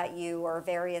beep at you, or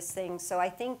various things. So I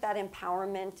think that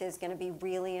empowerment is going to be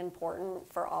really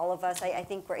important for all of us. I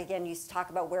think again, you talk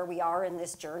about where we are in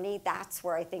this journey. That's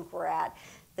where I think we're at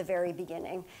the very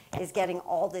beginning, is getting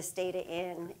all this data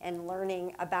in and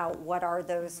learning about what are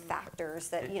those factors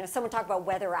that, someone talked about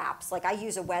weather apps. Like I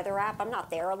use a weather app. I'm not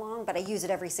there long, but I use it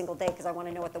every single day because I want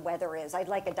to know what the weather is. I'd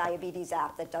like a diabetes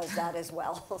app that does that as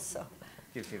well. So.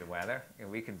 Gives you the weather, and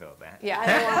we can build that. Yeah, I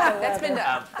don't want the that's been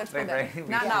done. That's been done.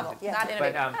 Not novel, not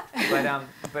innovative.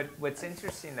 But what's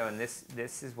interesting though, and this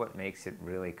is what makes it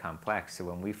really complex. So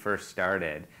when we first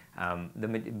started,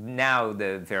 now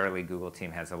the Verily Google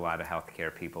team has a lot of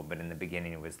healthcare people, but in the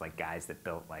beginning it was like guys that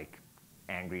built like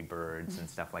Angry Birds and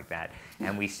stuff like that.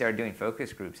 And we started doing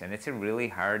focus groups, and it's a really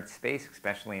hard space,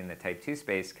 especially in the type 2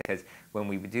 space, because when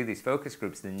we would do these focus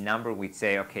groups, the number we'd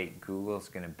say, okay, Google's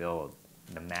going to build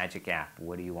the magic app,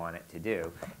 what do you want it to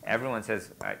do? Everyone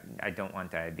says, I don't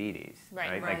want diabetes,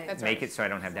 right? Like, make it so I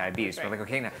don't have diabetes. We're like,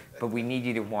 okay, now, but we need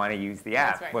you to want to use the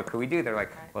app. What could we do? They're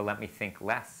like, well, let me think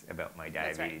less about my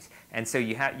diabetes. And so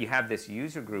you have this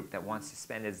user group that wants to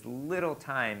spend as little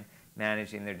time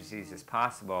managing their disease as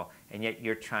possible, and yet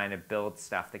you're trying to build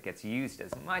stuff that gets used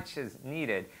as much as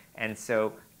needed. And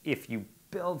so if you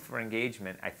build for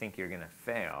engagement, I think you're going to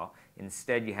fail.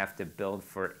 Instead, you have to build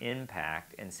for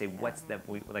impact and say, what's the,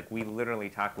 we literally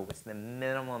talk about what's the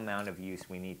minimal amount of use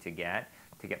we need to get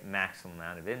maximum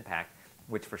amount of impact,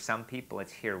 which for some people,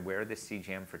 it's here, wear the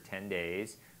CGM for 10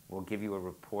 days. We'll give you a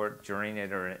report during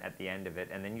it or at the end of it,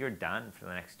 and then you're done for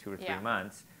the next 2 or 3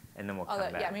 months. And then we'll come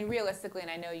back. Yeah, I mean, realistically,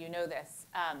 and I know you know this,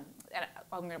 and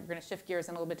we're going to shift gears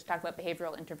in a little bit to talk about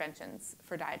behavioral interventions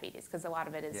for diabetes, because a lot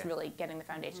of it is really getting the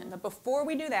foundation. But before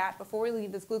we do that, before we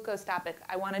leave this glucose topic,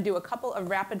 I want to do a couple of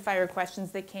rapid-fire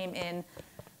questions that came in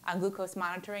on glucose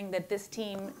monitoring that this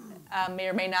team may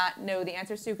or may not know the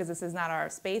answers to, because this is not our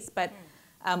space. But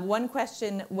one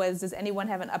question was, does anyone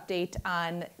have an update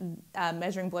on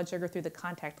measuring blood sugar through the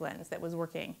contact lens that was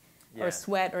working? Or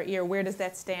sweat or ear, where does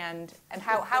that stand? And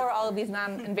how are all of these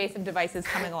non-invasive devices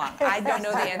coming along? I don't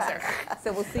know the answer.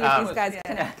 So we'll see if these guys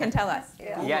can tell us.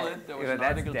 Google it. There was an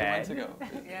article 2 months ago.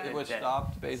 It was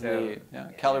stopped, basically,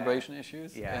 calibration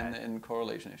issues and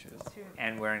correlation issues.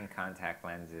 And wearing contact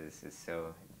lenses is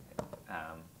so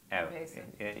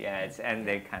and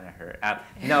they kind of hurt. I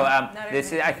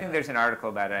think there's an article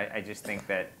about it. I just think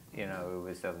that it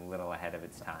was a little ahead of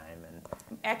its time, and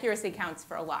accuracy counts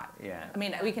for a lot. Yeah. I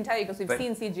mean, we can tell you because we've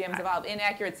seen CGMs evolve.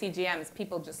 Inaccurate CGMs,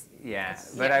 people just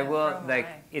but I will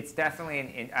it's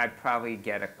definitely I'd probably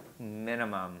get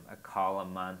minimum a call a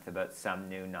month about some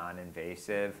new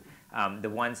non-invasive. The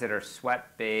ones that are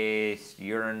sweat-based,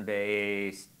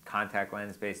 urine-based, contact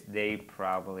lens-based, they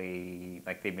probably,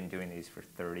 like they've been doing these for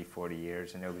 30, 40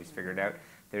 years and nobody's figured out.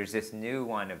 There's this new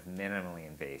one of minimally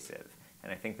invasive.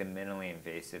 And I think the minimally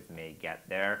invasive may get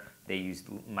there. They use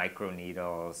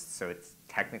microneedles, so it's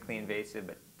technically invasive,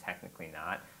 but technically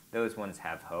not. Those ones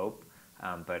have hope,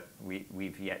 but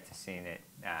we've yet to see it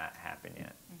happen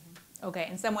yet. Okay,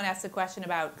 and someone asked a question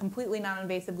about completely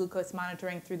non-invasive glucose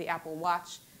monitoring through the Apple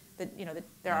Watch.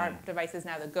 There are devices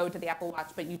now that go to the Apple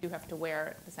Watch, but you do have to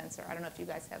wear the sensor. I don't know if you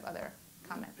guys have other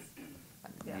comments.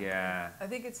 Yeah. I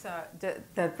think it's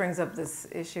that brings up this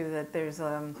issue that there's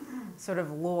sort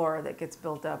of lore that gets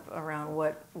built up around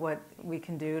what we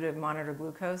can do to monitor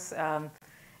glucose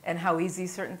and how easy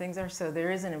certain things are. So there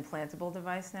is an implantable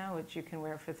device now which you can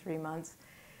wear for 3 months.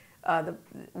 I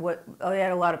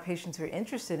had a lot of patients who are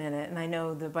interested in it, and I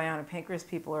know the bionic pancreas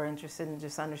people are interested in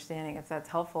just understanding if that's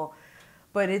helpful.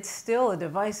 But it's still a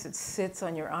device that sits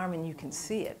on your arm and you can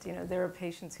see it. There are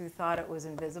patients who thought it was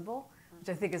invisible, which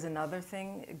I think is another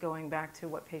thing, going back to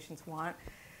what patients want.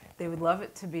 They would love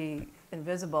it to be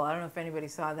invisible. I don't know if anybody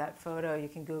saw that photo. You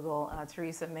can Google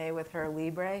Theresa May with her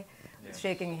Libre,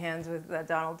 shaking hands with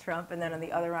Donald Trump, and then on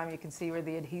the other arm you can see where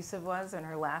the adhesive was in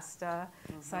her last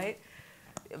site.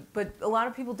 But a lot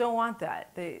of people don't want that,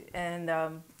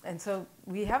 and so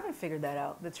we haven't figured that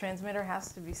out. The transmitter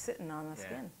has to be sitting on the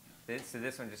skin. So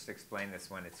this one, just to explain this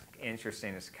one, it's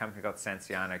interesting. It's a company called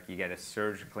Sensionic. You get a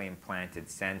surgically implanted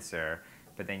sensor,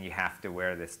 but then you have to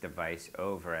wear this device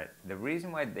over it. The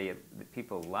reason why the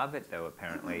people love it, though,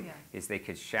 apparently, is they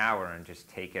could shower and just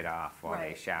take it off while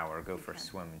they shower, go for a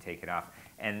swim and take it off.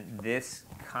 And this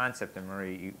concept, and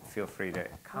Marie, you feel free to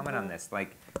comment on this.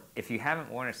 Like, if you haven't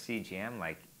worn a CGM,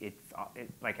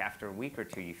 like after a week or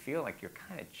two, you feel like you're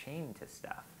kind of chained to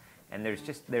stuff. And there's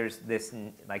this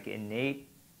like innate,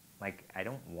 like, I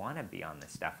don't want to be on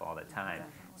this stuff all the time.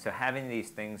 Definitely. So having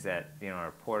these things that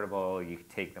are portable, you can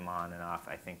take them on and off,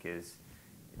 I think is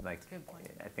like,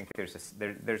 I think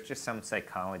there's just some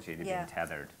psychology to being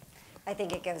tethered. I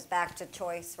think it goes back to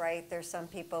choice, right? There's some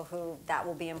people who that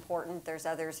will be important. There's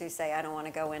others who say, I don't want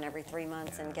to go in every 3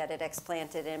 months and get it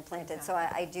explanted and implanted. So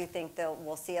I do think that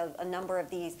we'll see a number of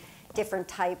these different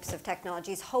types of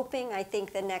technologies, hoping, I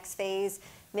think, the next phase,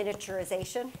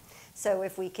 miniaturization. So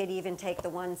if we could even take the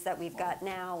ones that we've got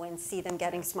now and see them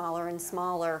getting smaller and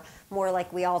smaller, more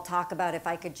like we all talk about, if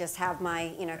I could just have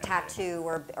my tattoo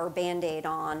or Band-Aid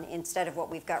on instead of what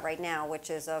we've got right now, which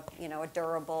is a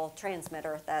durable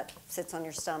transmitter that sits on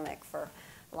your stomach for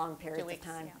long periods of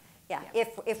time. Yeah,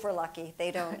 if we're lucky.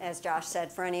 They don't, as Josh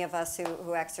said, for any of us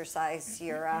who exercise,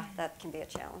 that can be a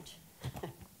challenge.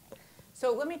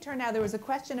 So let me turn now. There was a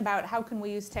question about how can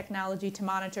we use technology to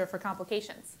monitor for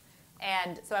complications.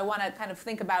 And so I want to kind of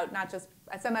think about not just,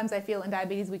 sometimes I feel in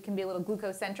diabetes we can be a little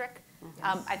glucose-centric.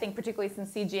 I think particularly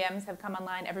since CGMs have come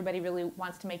online, everybody really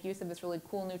wants to make use of this really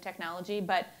cool new technology.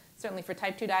 But certainly for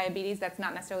type 2 diabetes, that's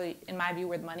not necessarily, in my view,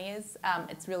 where the money is.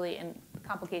 It's really in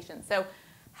complications. So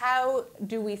how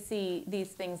do we see these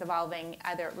things evolving,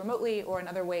 either remotely or in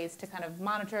other ways, to kind of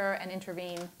monitor and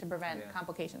intervene to prevent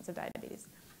complications of diabetes?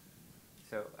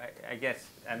 So I guess,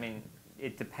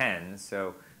 it depends.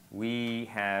 So we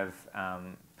have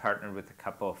partnered with a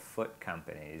couple of foot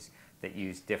companies that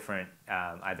use different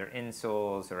either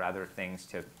insoles or other things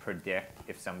to predict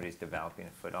if somebody's developing a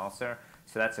foot ulcer.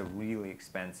 So that's a really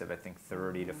expensive, I think,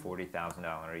 $30,000 to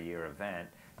 $40,000 a year event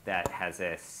that has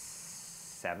a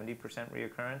 70%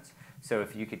 reoccurrence. So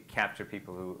if you could capture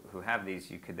people who have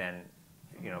these, you could then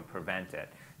prevent it.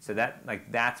 So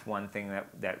that's one thing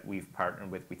that we've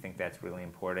partnered with. We think that's really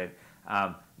important.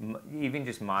 Even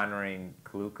just monitoring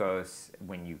glucose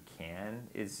when you can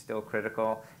is still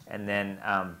critical. And then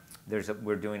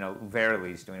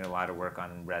Verily's doing a lot of work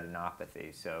on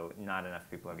retinopathy. So not enough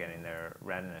people are getting their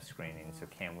retina screening. So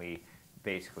can we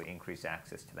basically increase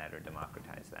access to that or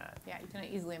democratize that? Yeah, you can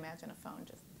easily imagine a phone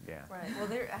just. Yeah. Right. Well,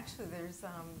 there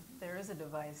is a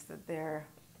device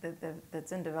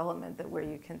that's in development where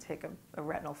you can take a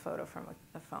retinal photo from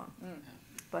a phone.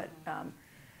 But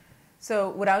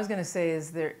so what I was going to say is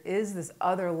there is this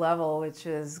other level, which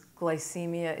is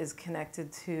glycemia is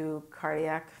connected to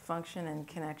cardiac function and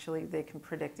they can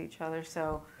predict each other.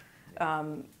 So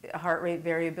heart rate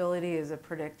variability is a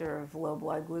predictor of low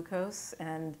blood glucose,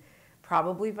 and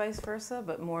probably vice versa.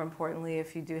 But more importantly,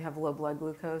 if you do have low blood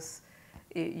glucose,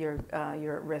 you're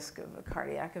at risk of a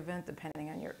cardiac event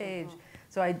depending on your age.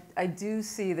 So I do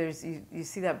see you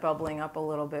see that bubbling up a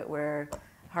little bit where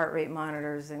heart rate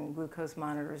monitors and glucose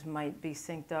monitors might be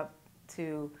synced up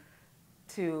to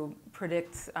to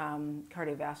predict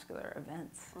cardiovascular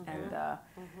events,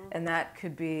 and that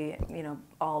could be, you know,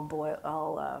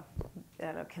 all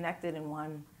connected in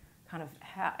one kind of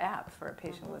app for a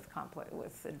patient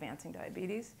with advancing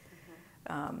diabetes.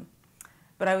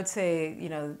 But I would say, you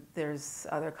know, there's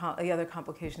the other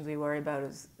complications we worry about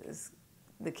is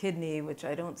the kidney, which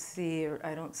I don't see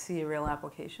a real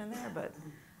application there, but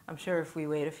I'm sure if we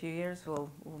wait a few years, we'll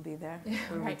be there.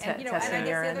 Right, and you know, and I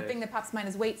guess the other thing that pops to mind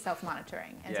is weight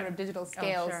self-monitoring and sort of digital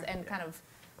scales and kind of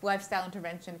lifestyle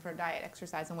intervention for diet,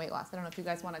 exercise, and weight loss. I don't know if you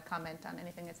guys want to comment on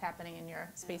anything that's happening in your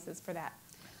spaces for that.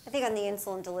 I think on the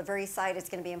insulin delivery side, it's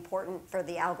going to be important for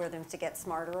the algorithms to get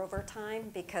smarter over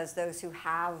time, because those who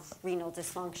have renal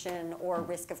dysfunction or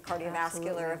risk of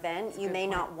cardiovascular event, you may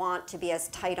not want to be as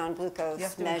tight on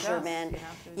glucose measurement.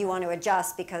 You want to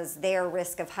adjust because their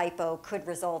risk of hypo could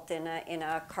result in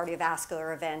a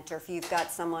cardiovascular event, or if you've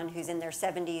got someone who's in their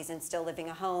 70s and still living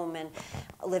at home and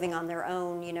living on their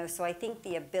own, you know. So I think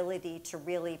the ability to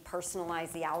really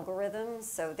personalize the algorithms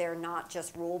so they're not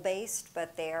just rule-based,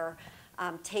 but they're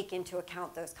take into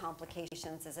account those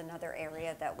complications is another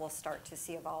area that we'll start to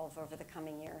see evolve over the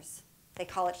coming years. They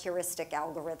call it heuristic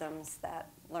algorithms that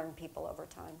learn people over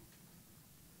time.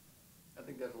 I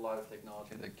think there's a lot of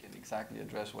technology that can exactly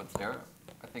address what's there.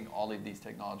 I think all of these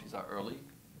technologies are early.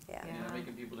 Yeah. You know,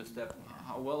 making people to step.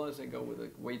 How well does it go with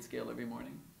a weight scale every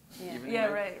morning? Yeah,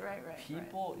 right.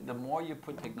 People, the more you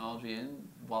put technology in,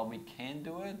 while we can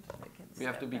do it, we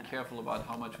have to be careful about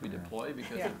how much we deploy,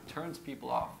 because it turns people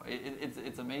off.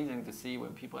 It's amazing to see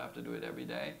when people have to do it every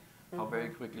day, how very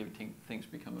quickly things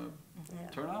become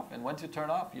a turn off. And once you turn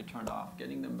off, you're turned off.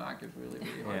 Getting them back is really,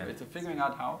 really hard. It's figuring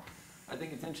out how. I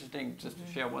think it's interesting, just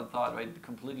to share one thought, right?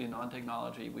 Completely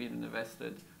non-technology. We had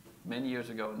invested many years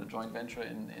ago in a joint venture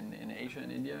in Asia and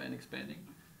India and expanding,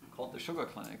 called the sugar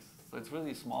clinics. So it's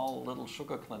really small little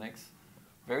sugar clinics,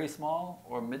 very small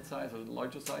or mid-size or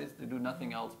larger size. They do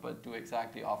nothing else but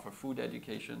offer food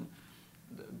education,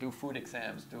 do food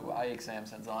exams, do eye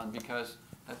exams and so on, because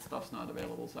that stuff's not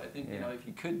available. So I think, you know, if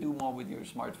you could do more with your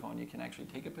smartphone, you can actually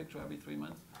take a picture every 3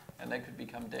 months, and that could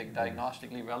become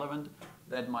diagnostically relevant.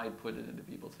 That might put it into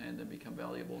people's hands and become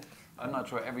valuable. I'm not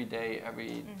sure every day,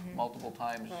 multiple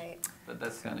times,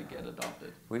 that's going to get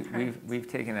adopted. We've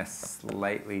taken a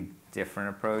slightly different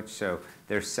approach. So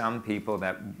there's some people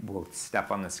that will step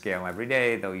on the scale every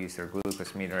day. They'll use their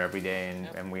glucose meter every day,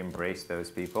 and we embrace those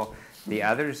people. The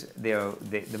others,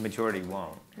 the majority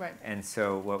won't. Right. And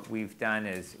so what we've done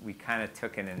is we kind of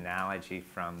took an analogy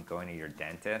from going to your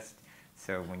dentist.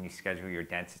 So when you schedule your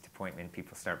dentist appointment,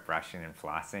 people start brushing and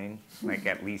flossing, like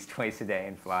at least twice a day,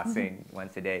 and flossing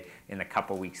once a day in the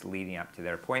couple weeks leading up to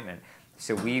their appointment.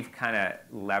 So we've kind of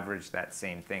leveraged that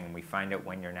same thing. We find out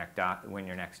when your next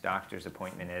doctor's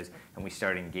appointment is, and we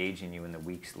start engaging you in the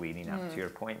weeks leading up to your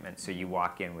appointment. So you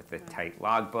walk in with a tight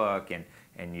logbook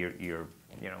and your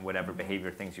you know, whatever behavior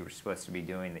things you were supposed to be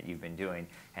doing that you've been doing.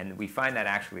 And we find that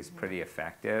actually is pretty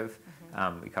effective.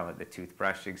 We call it the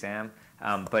toothbrush exam.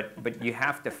 But you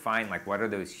have to find, like, what are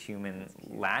those human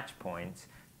latch points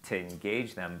to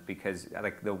engage them, because,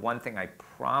 like, the one thing I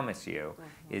promise you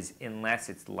is, unless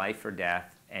it's life or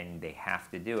death and they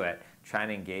have to do it, trying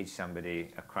to engage somebody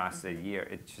across the year,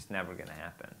 it's just never going to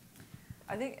happen.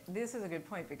 I think this is a good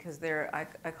point, because I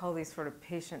call these sort of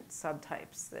patient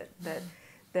subtypes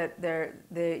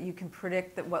that you can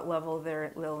predict at what level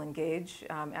they'll engage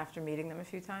after meeting them a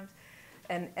few times.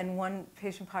 And one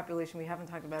patient population we haven't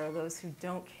talked about are those who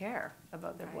don't care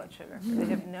about their blood sugar. They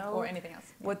have no or anything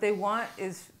else. What they want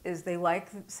is they like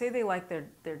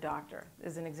their doctor,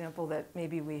 is an example that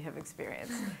maybe we have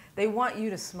experienced. They want you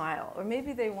to smile, or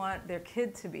maybe they want their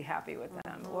kid to be happy with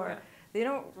them, or they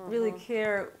don't really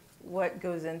care what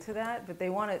goes into that, but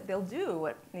they'll do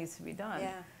what needs to be done.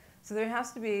 Yeah. So there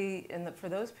has to be, for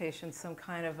those patients, some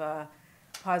kind of a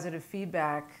positive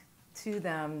feedback to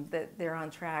them that they're on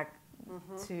track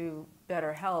to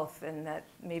better health, and that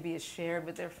maybe is shared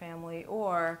with their family,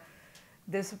 or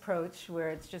this approach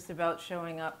where it's just about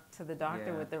showing up to the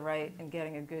doctor with the right and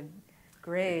getting a good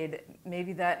grade.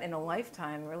 Maybe that in a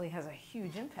lifetime really has a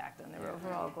huge impact on their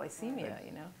overall glycemia,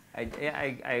 you know?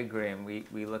 I agree, and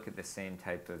we look at the same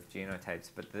type of genotypes,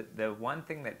 but the one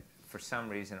thing that for some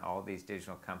reason all these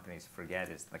digital companies forget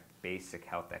is, like, basic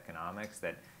health economics,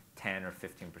 that 10 or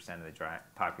 15% of the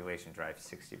population drives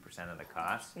 60% of the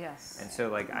cost. Yes. And so,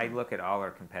 like, I look at all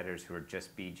our competitors who are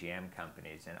just BGM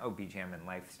companies, and BGM and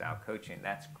lifestyle coaching,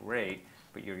 that's great,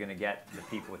 but you're going to get the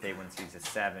people with A1Cs of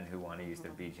 7 who want to use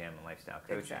their BGM and lifestyle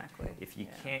coaching. Exactly. If you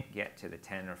can't get to the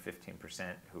 10 or 15%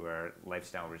 who are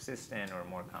lifestyle resistant or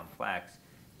more complex,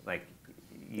 like,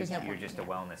 you're just a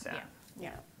wellness app.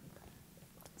 Yeah.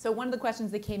 So one of the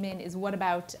questions that came in is what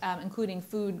about including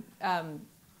food,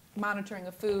 monitoring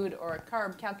of food or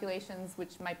carb calculations,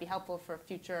 which might be helpful for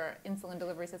future insulin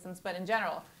delivery systems. But in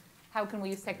general, how can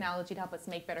we use technology to help us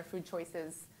make better food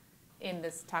choices in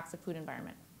this toxic food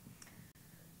environment?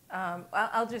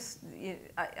 I'll just,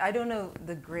 I don't know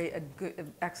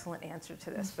excellent answer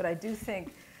to this, but I do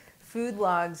think food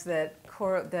logs that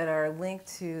are linked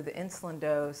to the insulin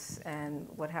dose and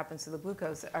what happens to the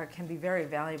glucose can be very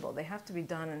valuable. They have to be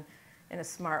done in a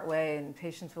smart way, and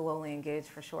patients will only engage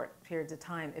for short periods of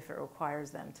time if it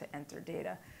requires them to enter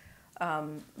data.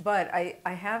 But I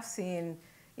have seen,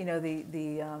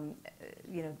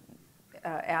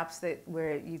 apps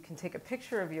where you can take a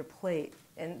picture of your plate,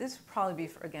 and this would probably be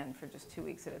for just 2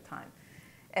 weeks at a time,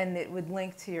 and it would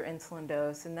link to your insulin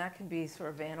dose, and that can be sort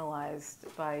of analyzed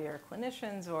by your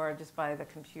clinicians or just by the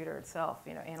computer itself.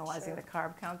 Analyzing the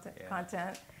carb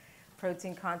content,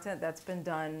 protein content. That's been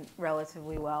done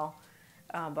relatively well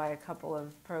by a couple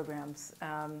of programs,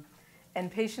 and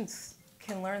patients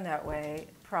can learn that way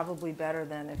probably better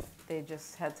than if they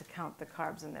just had to count the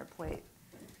carbs in their plate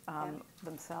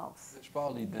themselves. It's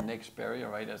probably the next barrier,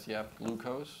 right? As you have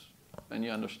glucose and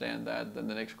you understand that, then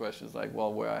the next question is like,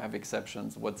 well, where I have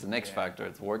exceptions, what's the next factor?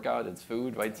 It's workout, it's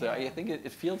food, right? So I think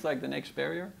it feels like the next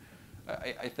barrier.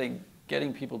 I think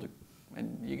getting people to,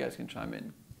 and you guys can chime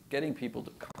in, getting people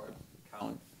to carb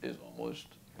count is almost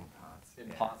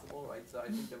impossible, right? So I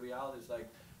think the reality is like,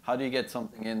 how do you get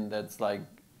something in that's like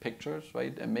pictures,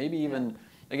 right? And maybe even,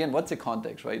 again, what's the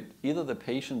context, right? Either the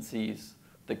patient sees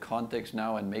the context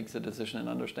now and makes a decision and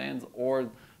understands, or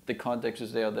the context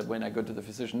is there that when I go to the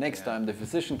physician next time, the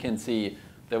physician can see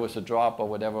there was a drop or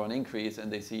whatever, an increase,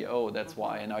 and they see, oh, that's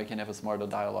why, and now I can have a smarter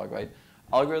dialogue, right?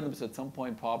 Algorithms at some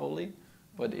point probably,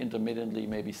 but intermittently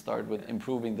maybe start with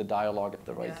improving the dialogue at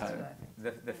the right time.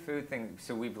 The food thing,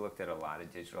 so we've looked at a lot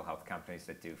of digital health companies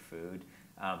that do food.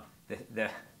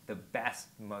 The best,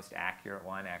 most accurate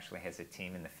one actually has a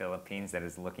team in the Philippines that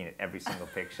is looking at every single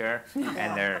picture,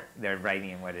 and they're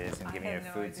writing in what it is and giving it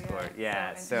a food score.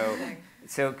 Yeah,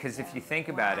 so because if you think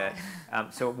about it,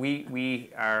 so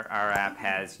our app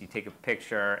has, you take a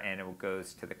picture and it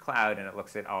goes to the cloud and it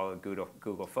looks at all the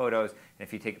Google Photos, and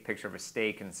if you take a picture of a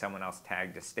steak and someone else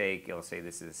tagged a steak, it'll say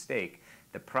this is a steak.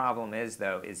 The problem is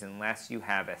though, is unless you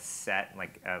have a set,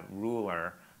 like a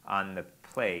ruler on the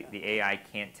plate, the AI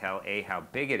can't tell how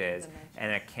big it is,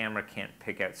 and a camera can't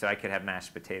pick out. So I could have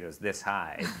mashed potatoes this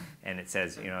high, and it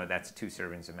says, that's 2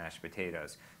 servings of mashed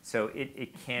potatoes. So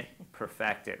it can't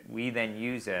perfect it. We then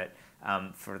use it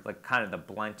for like kind of the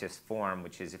bluntest form,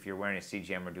 which is if you're wearing a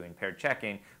CGM or doing paired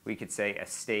checking, we could say a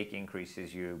steak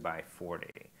increases you by 40,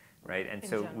 right? And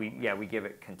so we give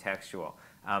it contextual.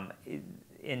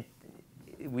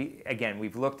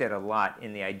 We've looked at a lot.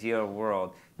 In the ideal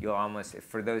world, you'll almost,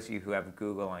 for those of you who have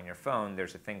Google on your phone,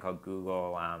 there's a thing called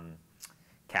Google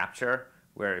Capture,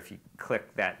 where if you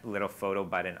click that little photo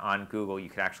button on Google, you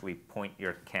could actually point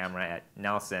your camera at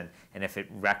Nelson, and if it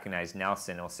recognized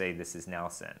Nelson, it'll say this is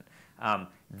Nelson.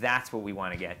 That's what we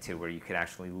want to get to, where you could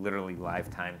actually literally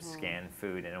lifetime scan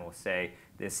food, and it will say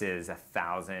this is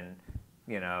 1,000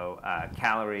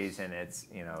 calories, and it's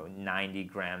 90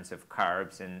 grams of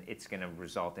carbs, and it's going to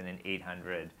result in an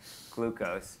 800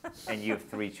 glucose, and you have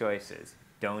 3 choices: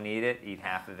 don't eat it, eat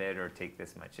half of it, or take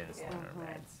this much insulin or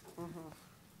meds.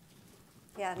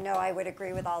 Yeah, no, I would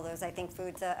agree with all those. I think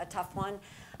food's a tough one.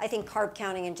 I think carb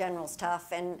counting in general is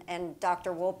tough, and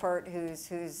Dr. Wolpert,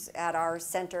 who's at our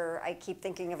center, I keep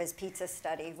thinking of his pizza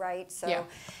study, right? So.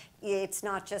 It's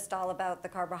not just all about the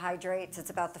carbohydrates, it's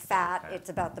about the fat,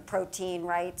 it's about the protein,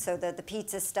 right? So the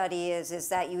pizza study is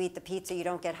that you eat the pizza, you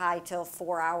don't get high till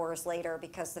 4 hours later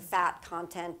because the fat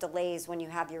content delays when you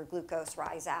have your glucose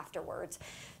rise afterwards.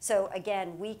 So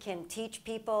again, we can teach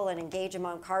people and engage them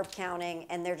on carb counting,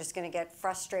 and they're just going to get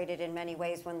frustrated in many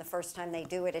ways when the first time they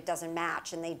do it, it doesn't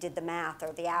match, and they did the math,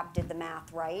 or the app did the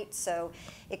math right. So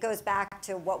it goes back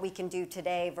to what we can do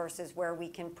today versus where we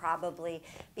can probably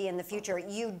be in the future.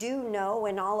 You do know,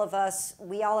 and all of us,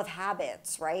 we all have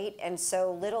habits, right? And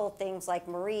so little things like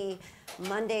Marie,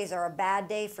 Mondays are a bad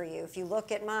day for you. If you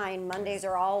look at mine, Mondays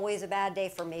are always a bad day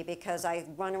for me because I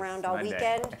run around all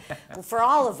weekend. For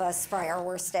all of us, probably our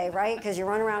worst day, right? Because you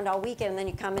run around all weekend and then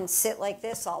you come and sit like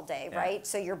this all day, right?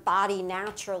 So your body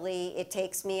naturally, it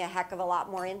takes me a heck of a lot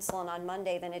more insulin on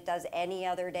Monday than it does any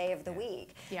other day of the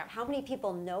week. How many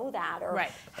people know that or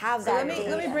have that data?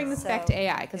 Let me bring this back to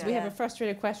AI, because we have a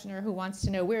frustrated questioner who wants to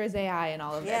know, where is AI in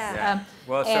all of this?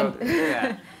 So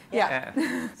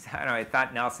I don't know, I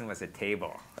thought Nelson was a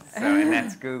table, and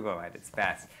that's Google at its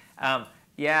best.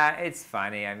 It's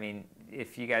funny. I mean,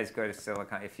 if you guys go to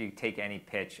Silicon, if you take any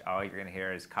pitch, all you're going to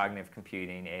hear is cognitive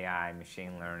computing, AI,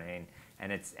 machine learning,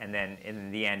 and then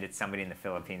in the end, it's somebody in the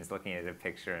Philippines looking at a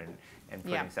picture and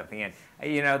putting something in.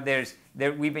 You know,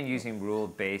 we've been using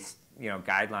rule-based, you know,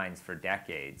 guidelines for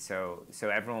decades. So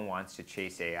everyone wants to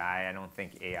chase AI. I don't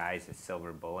think AI is a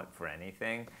silver bullet for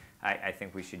anything. I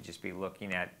think we should just be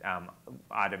looking at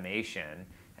automation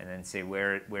and then say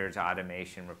where's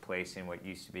automation replacing what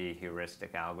used to be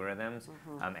heuristic algorithms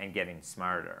and getting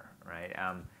smarter, right?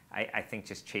 I think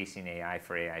just chasing AI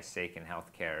for AI's sake in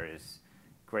healthcare is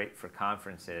great for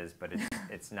conferences, but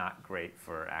it's not great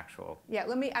for actual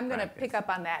I'm going to pick up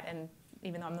on that, and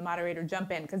even though I'm the moderator,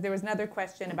 jump in, because there was another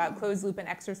question about closed loop and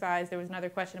exercise. There was another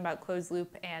question about closed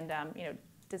loop and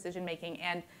decision making.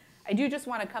 And I do just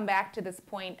want to come back to this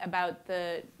point about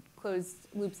the closed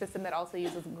loop system that also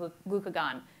uses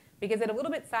glucagon, because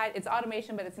it's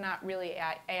automation, but it's not really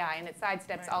AI, and it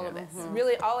sidesteps all of this.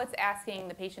 Really, all it's asking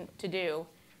the patient to do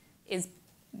is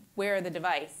wear the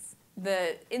device.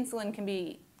 The insulin can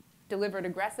be delivered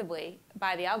aggressively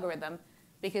by the algorithm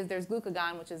because there's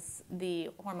glucagon, which is the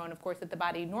hormone, of course, that the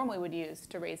body normally would use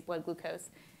to raise blood glucose.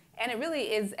 And it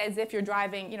really is as if you're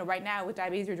driving, right now with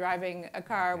diabetes, you're driving a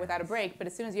car without a brake, but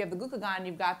as soon as you have the glucagon,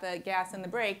 you've got the gas and the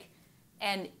brake.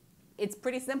 And it's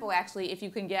pretty simple, actually, if you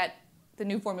can get the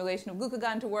new formulation of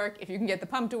glucagon to work, if you can get the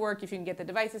pump to work, if you can get the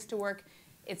devices to work.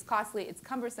 It's costly, it's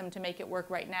cumbersome to make it work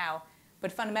right now.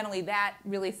 But fundamentally, that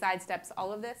really sidesteps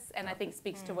all of this, and I think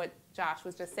speaks to what Josh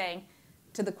was just saying.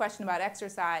 To the question about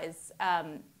exercise,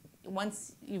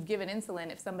 once you've given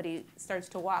insulin, if somebody starts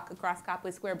to walk across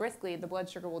Copley Square briskly, the blood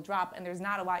sugar will drop, and there's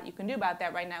not a lot you can do about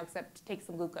that right now except to take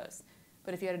some glucose.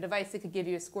 But if you had a device that could give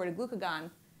you a squirt of glucagon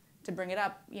to bring it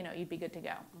up, you'd be good to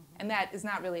go. And that is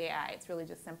not really AI. It's really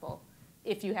just simple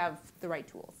if you have the right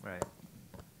tools. Right.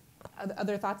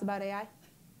 Other thoughts about AI?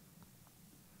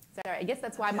 Sorry, I guess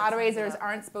that's why moderators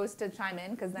aren't supposed to chime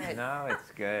in, because then No,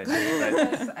 it's good.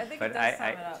 I think it does sum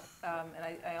it up.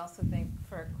 And I also think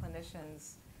for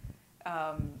clinicians,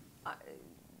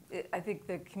 I think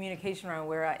the communication around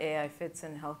where AI fits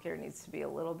in healthcare needs to be a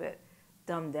little bit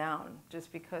dumbed down,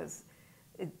 just because,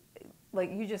 like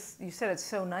you said it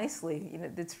so nicely.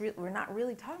 We're not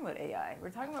really talking about AI. We're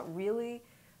talking about really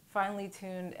finely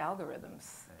tuned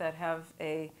algorithms that have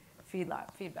a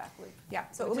feedback loop. Yeah,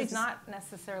 so which is not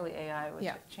necessarily AI, which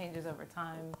changes over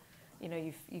time.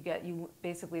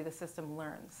 Basically the system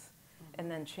learns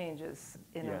and then changes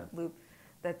in a loop.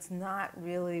 That's not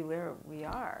really where we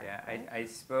are. Yeah, right? I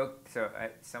spoke,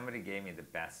 somebody gave me the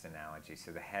best analogy.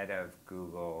 So the head of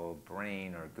Google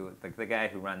Brain, or Google, the guy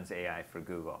who runs AI for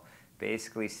Google,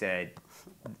 basically said,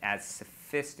 as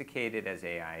sophisticated as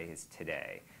AI is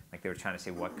today, like they were trying to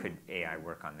say, what could AI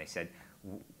work on? They said,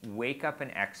 wake up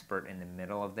an expert in the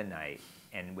middle of the night,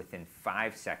 and within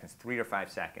 5 seconds, 3 or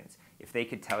 5 seconds, if they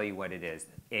could tell you what it is,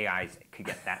 AI could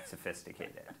get that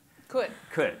sophisticated.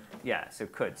 Could, yeah, so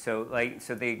could. So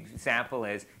the example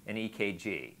is an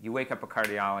EKG. You wake up a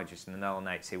cardiologist in the middle of the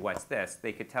night, say, what's this?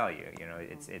 They could tell you,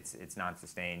 it's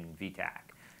non-sustained VTAC.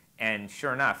 And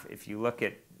sure enough, if you look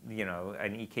at, an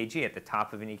EKG, at the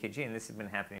top of an EKG, and this has been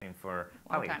happening for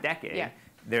probably a decade,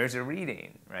 there's a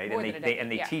reading, right? More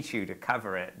and they teach you to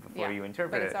cover it before you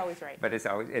interpret it. But it's always right. But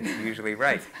it's usually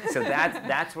right. So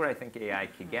that's where I think AI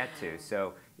could get to.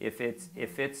 So if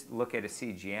it's look at a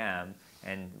CGM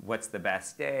and what's the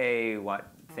best day,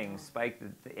 what things spike,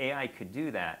 the AI could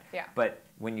do that. Yeah. But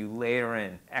when you layer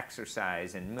in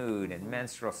exercise and mood and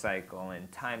menstrual cycle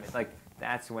and time,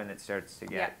 that's when it starts to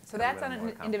get so that's on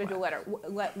an individual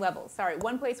level. Sorry,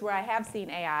 one place where I have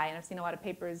seen AI, and I've seen a lot of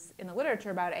papers in the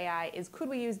literature about AI, is could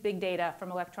we use big data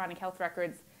from electronic health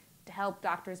records to help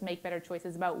doctors make better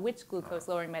choices about which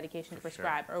glucose-lowering medication to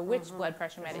prescribe or which blood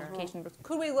pressure medication?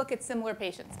 Could we look at similar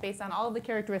patients based on all of the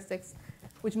characteristics,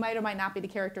 which might or might not be the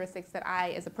characteristics that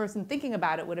I, as a person thinking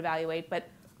about it, would evaluate, but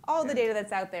all the data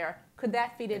that's out there, could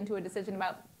that feed into a decision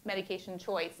about medication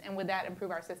choice, and would that improve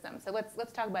our system? So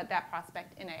let's talk about that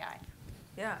prospect in AI.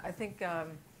 Yeah, I think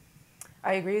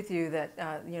I agree with you that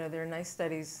there are nice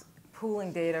studies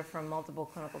pooling data from multiple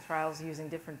clinical trials using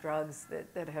different drugs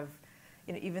that have,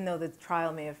 even though the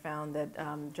trial may have found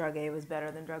that drug A was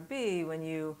better than drug B, when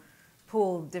you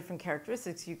pool different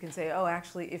characteristics, you can say, oh,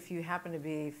 actually, if you happen to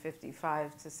be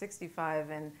 55 to 65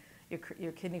 and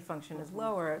your kidney function is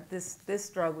lower, this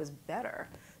drug was better.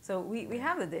 So we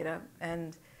have the data,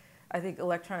 and I think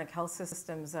electronic health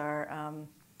systems are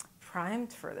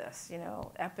primed for this.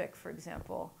 Epic, for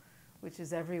example, which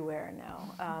is everywhere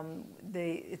now.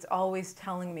 It's always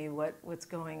telling me what's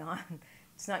going on.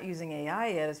 It's not using AI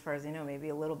yet, as far as I know, maybe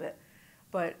a little bit.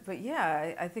 But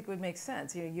yeah, I think it would make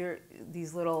sense. You know,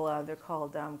 these little, they're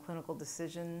called clinical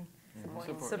decision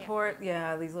support.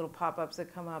 Yeah, these little pop-ups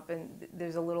that come up, and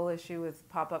there's a little issue with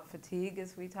pop-up fatigue,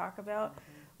 as we talk about,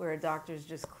 where doctors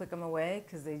just click them away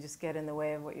because they just get in the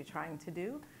way of what you're trying to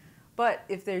do. But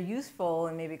if they're useful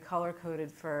and maybe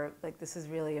color-coded for, like, this is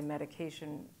really a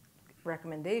medication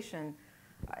recommendation,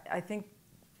 I think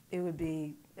it would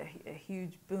be a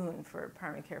huge boon for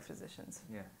primary care physicians.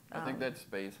 Yeah. I think that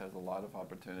space has a lot of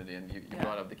opportunity, and you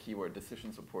brought up the keyword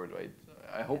decision support, right?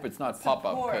 I hope it's not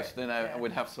pop-up, because then I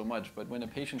would have so much. But when a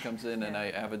patient comes in and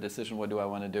I have a decision, what do I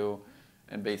want to do?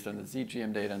 And based on the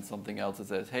CGM data and something else, it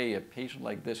says, hey, a patient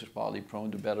like this is probably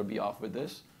prone to better be off with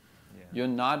this. Yeah. You're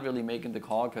not really making the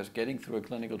call, because getting through a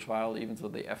clinical trial, even though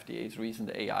the FDA's recent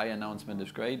AI announcement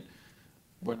is great,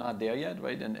 we're not there yet,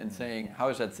 right? And saying, how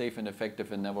is that safe and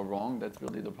effective and never wrong? That's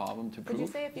really the problem to prove. Could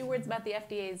you say a few words about the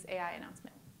FDA's AI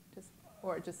announcement?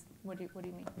 What do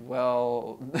you mean?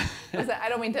 Well, I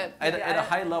don't mean to. At a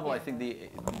high level, I think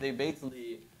they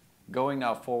basically going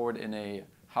now forward in a,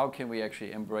 how can we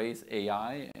actually embrace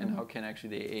AI, and how can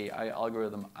actually the AI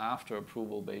algorithm after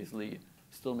approval basically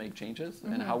still make changes,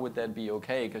 and how would that be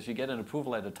okay? Because you get an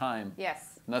approval at a time.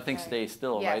 Yes. Nothing stays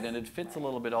still, Yes. right? And it fits a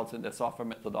little bit also in the software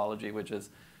methodology, which is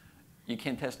you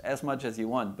can test as much as you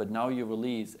want, but now you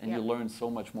release and you learn so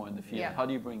much more in the field. How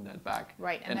do you bring that back?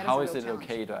 Right. And how is it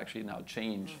okay to actually now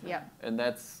change? And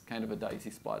that's kind of a dicey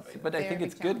spot. But I think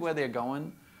it's good where they're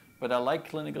going. But I like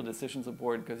clinical decision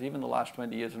support, because even the last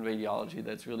 20 years in radiology,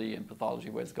 that's really in pathology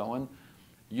where it's going.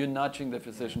 You're nudging the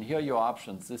physician, here are your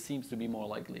options, this seems to be more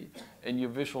likely. And you're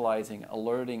visualizing,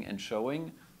 alerting, and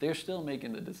showing. They're still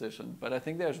making the decision. But I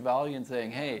think there's value in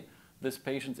saying, hey, this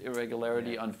patient's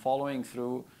irregularity on following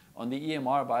through. On the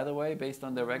EMR, by the way, based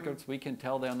on their records, we can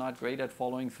tell they're not great at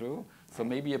following through. So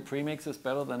maybe a premix is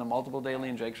better than a multiple daily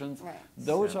injections.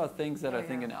 Those are things that I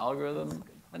think an algorithm,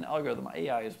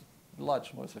 AI is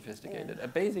much more sophisticated. A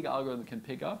basic algorithm can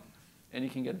pick up, and you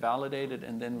can get validated,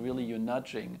 and then really you're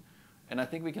nudging. And I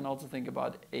think we can also think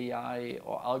about AI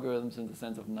or algorithms in the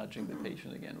sense of nudging the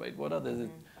patient again, right? What are the,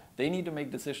 they need to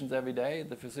make decisions every day.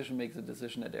 The physician makes a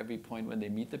decision at every point when they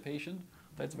meet the patient.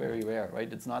 That's very rare,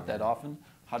 right? It's not that often.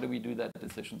 How do we do that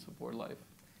decision support life?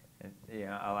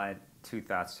 Yeah, I'll add two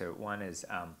thoughts to it. One is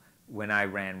when I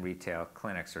ran retail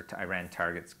clinics, or I ran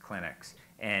Target's clinics,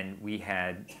 and we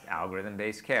had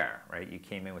algorithm-based care, right? You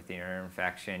came in with the ear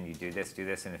infection, you do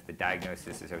this, and if the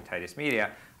diagnosis is otitis media,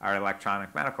 our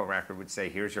electronic medical record would say,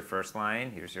 here's your first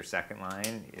line, here's your second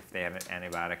line. If they have an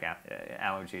antibiotic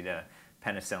allergy to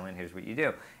penicillin, here's what you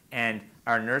do. And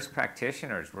our nurse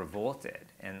practitioners revolted.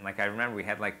 And like I remember we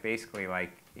had like basically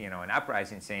like, you know, an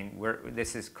uprising saying,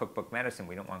 this is cookbook medicine,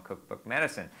 we don't want cookbook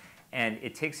medicine. And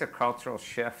it takes a cultural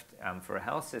shift for a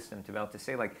health system to be able to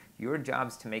say, like, your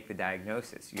job's to make the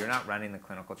diagnosis. You're not running the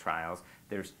clinical trials.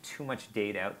 There's too much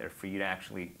data out there for you to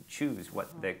actually choose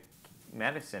what the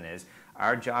medicine is.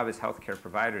 Our job as healthcare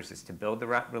providers is to build the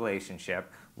relationship,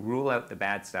 rule out the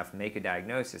bad stuff, make a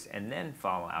diagnosis, and then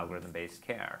follow algorithm-based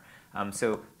care.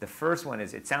 So the first one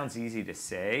is, it sounds easy to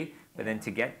say, but then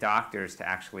to get doctors to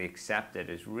actually accept it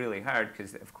is really hard,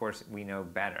 because, of course, we know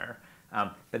better.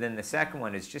 But then the second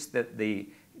one is just the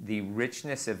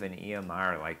richness of an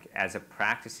EMR. Like, as a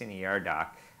practicing ER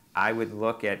doc, I would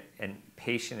look at a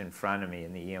patient in front of me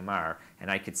in the EMR, and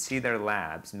I could see their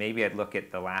labs. Maybe I'd look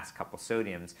at the last couple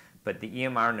sodiums, but the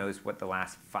EMR knows what the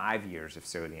last 5 years of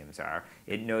sodiums are.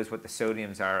 It knows what the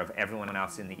sodiums are of everyone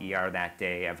else in the ER that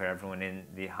day, of everyone in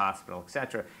the hospital, et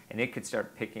cetera. And it could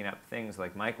start picking up things,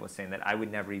 like Michael was saying, that I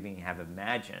would never even have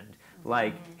imagined.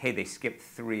 Like, hey, they skipped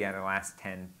 3 out of the last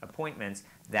 10 appointments.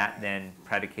 That then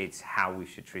predicates how we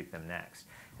should treat them next.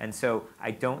 And so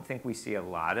I don't think we see a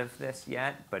lot of this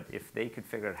yet, but if they could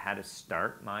figure out how to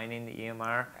start mining the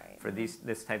EMR for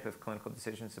this type of clinical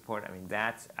decision support, I mean,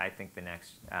 that's, I think, the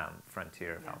next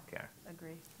frontier of healthcare.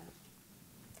 Agree.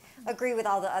 Agree with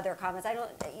all the other comments.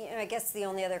 I guess the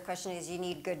only other question is, you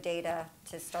need good data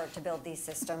to start to build these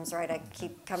systems, right? I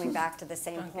keep coming back to the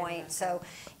same point. So,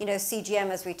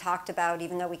 CGM, as we talked about,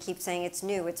 even though we keep saying it's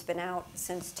new, it's been out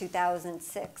since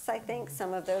 2006, I think,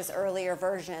 some of those earlier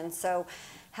versions. So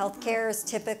healthcare has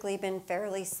typically been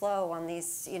fairly slow on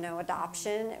these,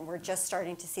 adoption, and we're just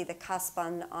starting to see the cusp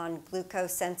on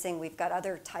glucose sensing. We've got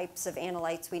other types of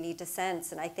analytes we need to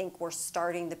sense, and I think we're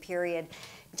starting the period.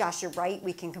 Josh, you're right,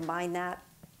 we can combine that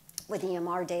with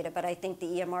EMR data, but I think the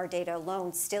EMR data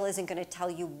alone still isn't going to tell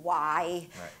you why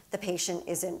the patient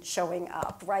isn't showing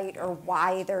up, right? Or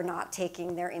why they're not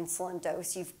taking their insulin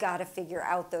dose. You've got to figure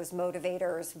out those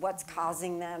motivators, what's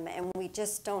causing them, and we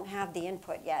just don't have the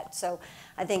input yet. So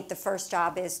I think the first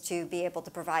job is to be able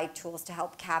to provide tools to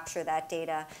help capture that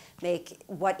data, make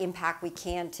what impact we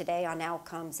can today on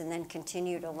outcomes, and then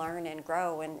continue to learn and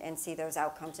grow and see those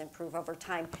outcomes improve over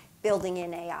time, building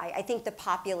in AI. I think the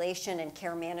population and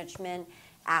care management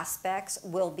aspects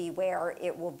will be where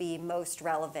it will be most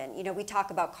relevant. You know, we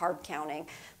talk about carb counting.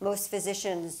 Most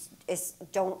physicians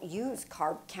don't use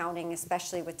carb counting,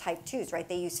 especially with type 2s, right?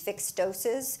 They use fixed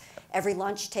doses. Every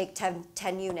lunch take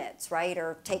 10 units, right?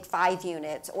 Or take 5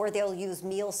 units, or they'll use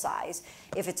meal size.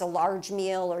 If it's a large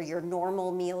meal or your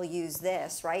normal meal, use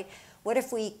this, right? What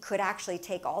if we could actually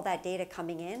take all that data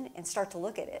coming in and start to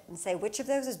look at it and say, which of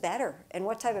those is better and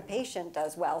what type of patient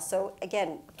does well? So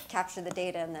again, capture the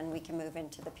data and then we can move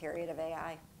into the period of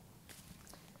AI.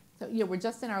 So yeah, we're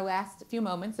just in our last few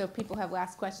moments, so if people have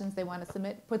last questions they want to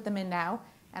submit, put them in now.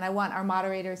 And I want our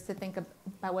moderators to think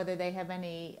about whether they have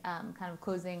any kind of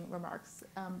closing remarks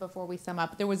before we sum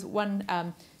up. There was one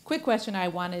quick question I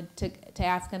wanted to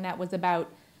ask, and that was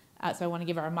about, so I want to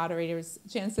give our moderators a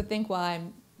chance to think while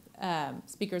I'm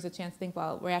speakers a chance to think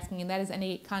while we're asking, and that is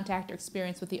any contact or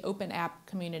experience with the open app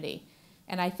community.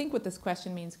 And I think what this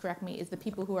question means, correct me, is the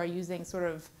people who are using sort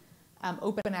of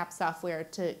open app software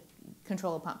to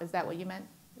control a pump. Is that what you meant?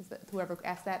 Is that whoever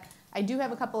asked that? I do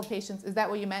have a couple of patients. Is that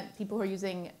what you meant? People who are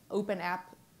using open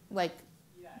app, like?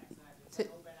 Yeah, exactly. It's an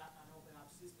open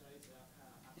app system. It's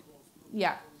a closed loop.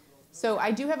 Yeah. So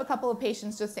I do have a couple of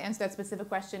patients, just to answer that specific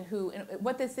question, who,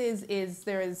 what this is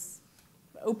there is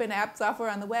open app software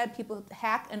on the web. People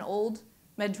hack an old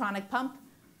Medtronic pump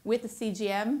with a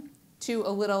CGM to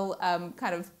a little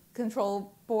kind of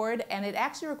control board, and it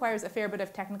actually requires a fair bit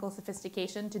of technical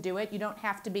sophistication to do it. You don't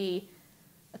have to be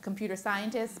a computer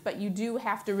scientist, but you do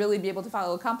have to really be able to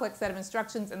follow a complex set of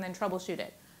instructions and then troubleshoot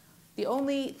it. The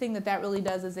only thing that really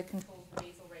does is it controls the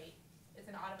basal rate. It's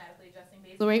an automatically adjusting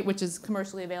basal rate, which is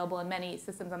commercially available in many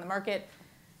systems on the market.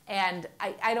 And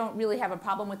I don't really have a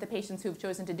problem with the patients who have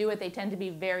chosen to do it. They tend to be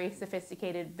very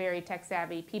sophisticated, very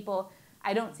tech-savvy people.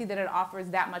 I don't see that it offers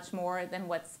that much more than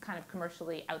what's kind of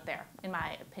commercially out there, in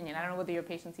my opinion. I don't know whether your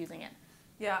patient's using it.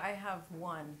 Yeah, I have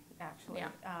one, actually.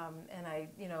 Yeah. And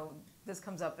this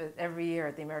comes up every year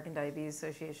at the American Diabetes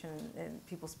Association, and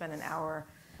people spend an hour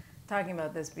talking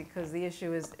about this because the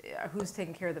issue is who's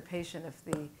taking care of the patient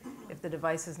if the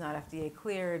device is not FDA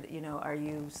cleared, are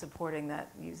you supporting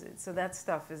that usage? So that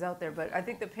stuff is out there, but I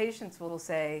think the patients will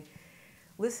say,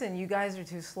 listen, you guys are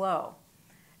too slow.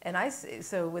 And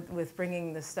so with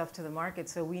bringing this stuff to the market,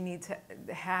 so we need to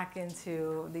hack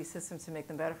into these systems to make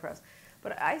them better for us.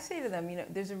 But I say to them,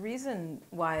 there's a reason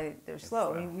why they're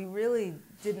slow. I mean, we really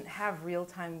didn't have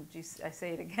real-time, I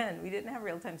say it again, we didn't have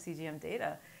real-time CGM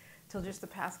data till just the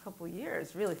past couple of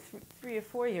years, really 3 or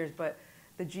 4 years. But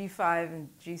the G5 and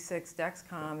G6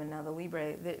 Dexcom and now the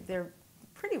Libre, they're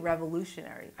pretty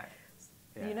revolutionary.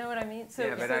 Yeah. You know what I mean? So,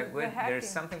 yeah, but so there's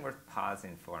something worth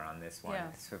pausing for on this one.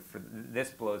 Yeah. So this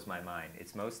blows my mind.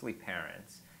 It's mostly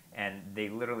parents, and they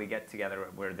literally get together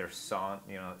where they're soldering.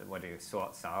 They chips.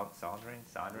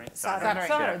 solder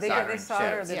the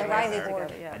Riley device board.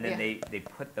 together, yeah. And then they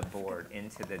put the board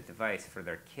into the device for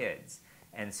their kids.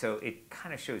 And so it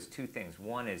kind of shows two things.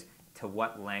 One is to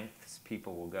what lengths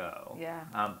people will go. Yeah.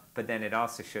 But then it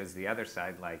also shows the other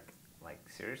side, like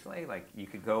seriously, like you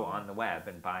could go on the web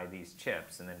and buy these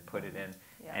chips and then put it in,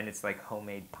 and it's like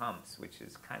homemade pumps, which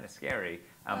is kind of scary.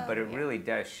 But it really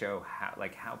does show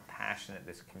how passionate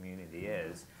this community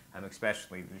is.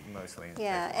 Especially mostly in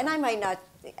and I might not,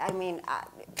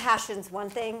 passion's one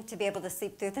thing, to be able to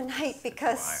sleep through the night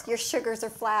because your sugars are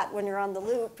flat when you're on the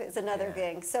loop is another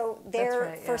thing. So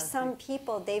for some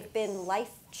people, they've been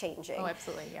life-changing. Oh,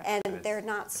 absolutely, yeah. And they're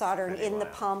not soldering in the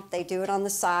pump, they do it on the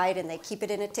side and they keep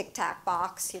it in a Tic Tac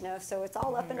box, so it's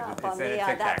all up and up on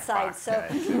that side. So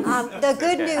the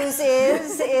good news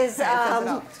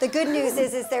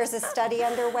is there's a study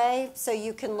underway, so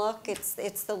you can look,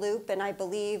 it's the Loop, and I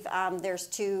believe there's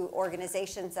 2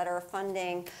 organizations that are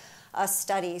funding a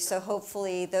study. So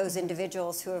hopefully those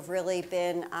individuals who have really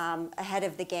been ahead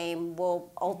of the game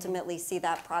will ultimately see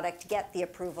that product get the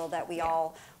approval that we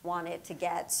all want it to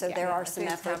get. So there are some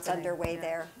efforts underway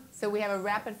there. So we have a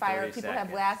rapid fire. 30 People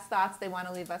have last thoughts they want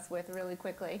to leave us with really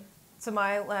quickly. So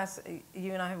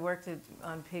you and I have worked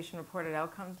on patient-reported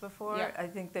outcomes before. Yeah. I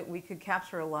think that we could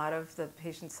capture a lot of the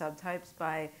patient subtypes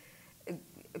by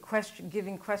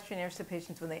giving questionnaires to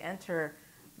patients when they enter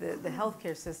the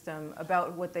healthcare system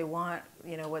about what they want,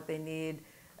 what they need,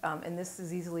 And this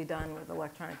is easily done with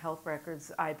electronic health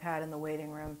records, iPad in the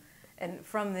waiting room. And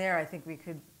from there, I think we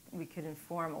could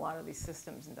inform a lot of these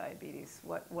systems in diabetes,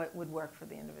 what would work for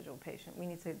the individual patient. We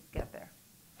need to get there.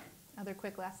 Other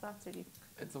quick last thoughts, or do you?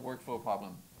 It's a workflow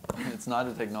problem. It's not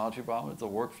a technology problem, it's a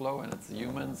workflow, and it's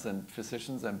humans and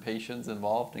physicians and patients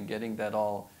involved in getting that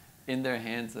all in their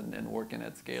hands and working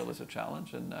at scale is a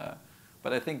challenge.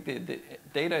 But I think the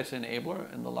data is an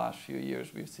enabler. In the last few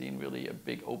years, we've seen really a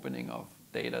big opening of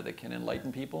data that can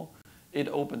enlighten people. It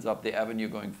opens up the avenue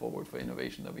going forward for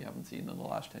innovation that we haven't seen in the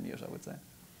last 10 years, I would say.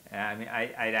 I mean,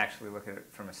 I'd actually look at it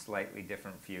from a slightly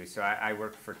different view. So I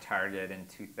worked for Target in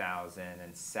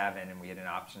 2007, and we had an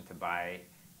option to buy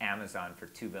Amazon for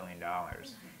 $2 billion.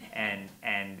 And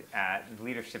the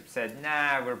leadership said,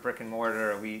 nah, we're brick and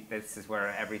mortar. This is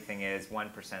where everything is.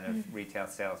 1% of retail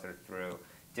sales are through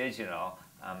digital.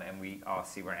 And we all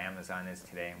see where Amazon is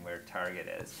today and where Target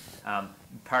is.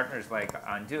 Partners like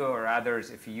Onduo or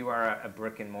others, if you are a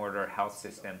brick and mortar health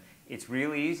system, it's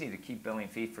really easy to keep billing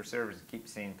fee for service and keep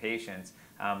seeing patients.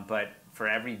 But for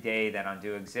every day that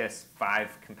Onduo exists,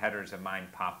 5 competitors of mine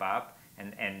pop up,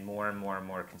 and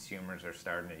more consumers are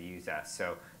starting to use us.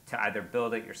 So to either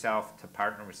build it yourself, to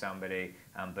partner with somebody,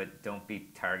 but don't be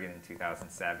Target in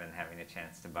 2007 having a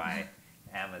chance to buy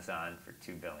Amazon for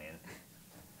 $2 billion.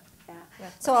 Yeah.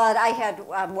 So I had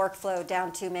workflow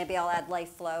down to, maybe I'll add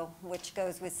life flow, which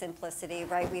goes with simplicity,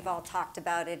 right? We've all talked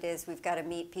about it, is we've got to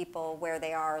meet people where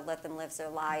they are, let them live their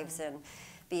lives, and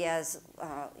be as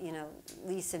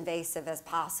least invasive as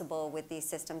possible with these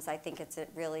systems. I think it's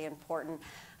really important.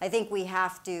 I think we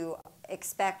have to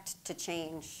expect to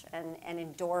change and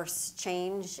endorse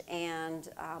change and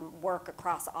work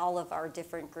across all of our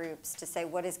different groups to say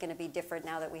what is going to be different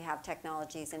now that we have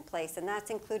technologies in place. And that's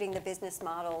including the business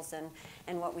models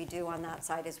and what we do on that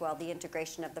side as well, the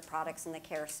integration of the products and the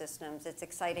care systems. It's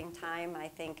exciting time. I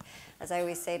think, as I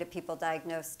always say to people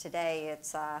diagnosed today,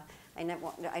 it's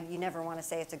you never want to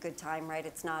say it's a good time, right?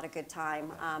 It's not a good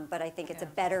time, but I think it's a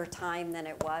better time than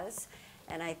it was.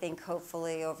 And I think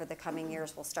hopefully over the coming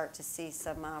years we'll start to see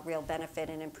some real benefit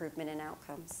and improvement in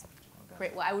outcomes.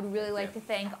 Great. Well, I would really like to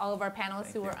thank all of our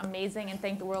panelists who were amazing, and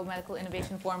thank the World Medical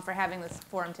Innovation Forum for having this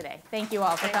forum today. Thank you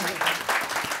all for coming.